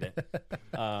stand it.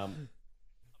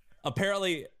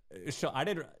 Apparently,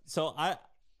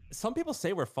 some people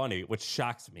say we're funny, which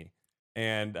shocks me.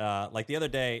 And like the other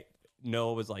day,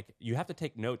 Noah was like, you have to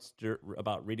take notes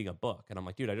about reading a book. And I'm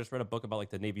like, dude, I just read a book about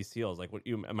like the Navy SEALs. Like,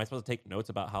 am I supposed to take notes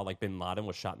about how like Bin Laden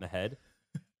was shot in the head?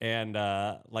 And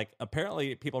like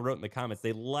apparently people wrote in the comments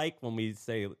they like when we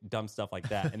say dumb stuff like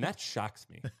that, and that shocks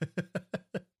me.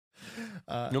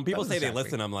 When people say they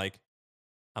listen, I'm like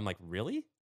really?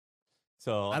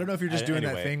 So I don't know if you're just doing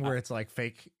that thing where it's like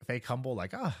fake humble,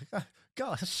 like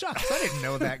gosh, shucks, I didn't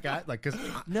know that guy. Like, because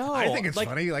no, I think it's like,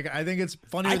 funny. Like, I think it's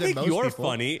funnier than most you're people.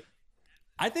 Funny.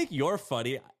 I think you're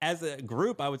funny. As a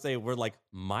group, I would say we're like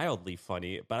mildly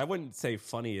funny, but I wouldn't say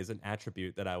funny is an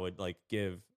attribute that I would like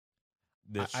give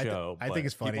this show. I think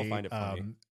it's funny. People find it funny.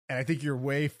 And I think you're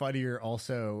way funnier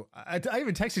also. I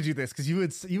even texted you this because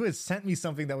you had sent me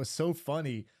something that was so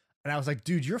funny. And I was like,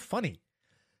 dude, you're funny.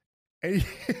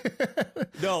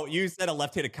 No, you said a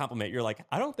left-handed compliment. You're like,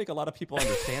 I don't think a lot of people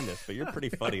understand this, but you're pretty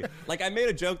funny. Like I made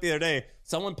a joke the other day.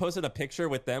 Someone posted a picture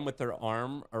with them with their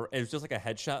arm, or it was just like a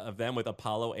headshot of them with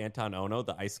Apollo Anton Ono,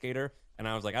 the ice skater. And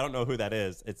I was like, I don't know who that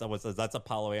is. Someone says, that's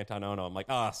Apollo Anton Ono. I'm like,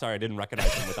 sorry, I didn't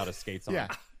recognize him without his skates on. Yeah.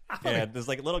 Yeah, there's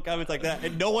like little comments like that,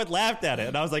 and no one laughed at it.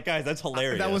 And I was like, guys, that's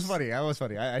hilarious. That was funny.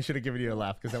 I should have given you a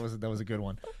laugh because that was a good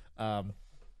one. Yeah,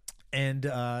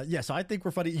 so I think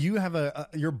we're funny. You have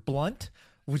you're blunt,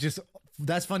 which is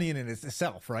that's funny in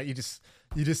itself, right? You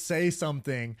just say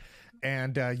something,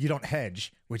 and you don't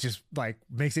hedge, which is like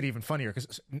makes it even funnier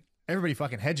because everybody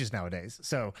fucking hedges nowadays.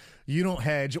 So you don't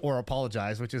hedge or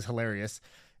apologize, which is hilarious,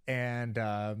 and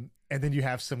then you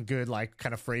have some good like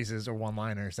kind of phrases or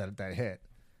one-liners that hit.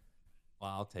 Well,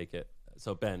 I'll take it.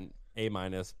 So Ben, A-,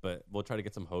 but we'll try to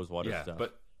get some hose water stuff.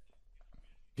 But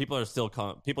people are still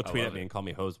people tweet at me and call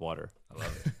me hose water. I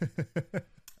love it.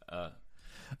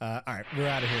 All right, we're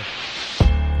out of here.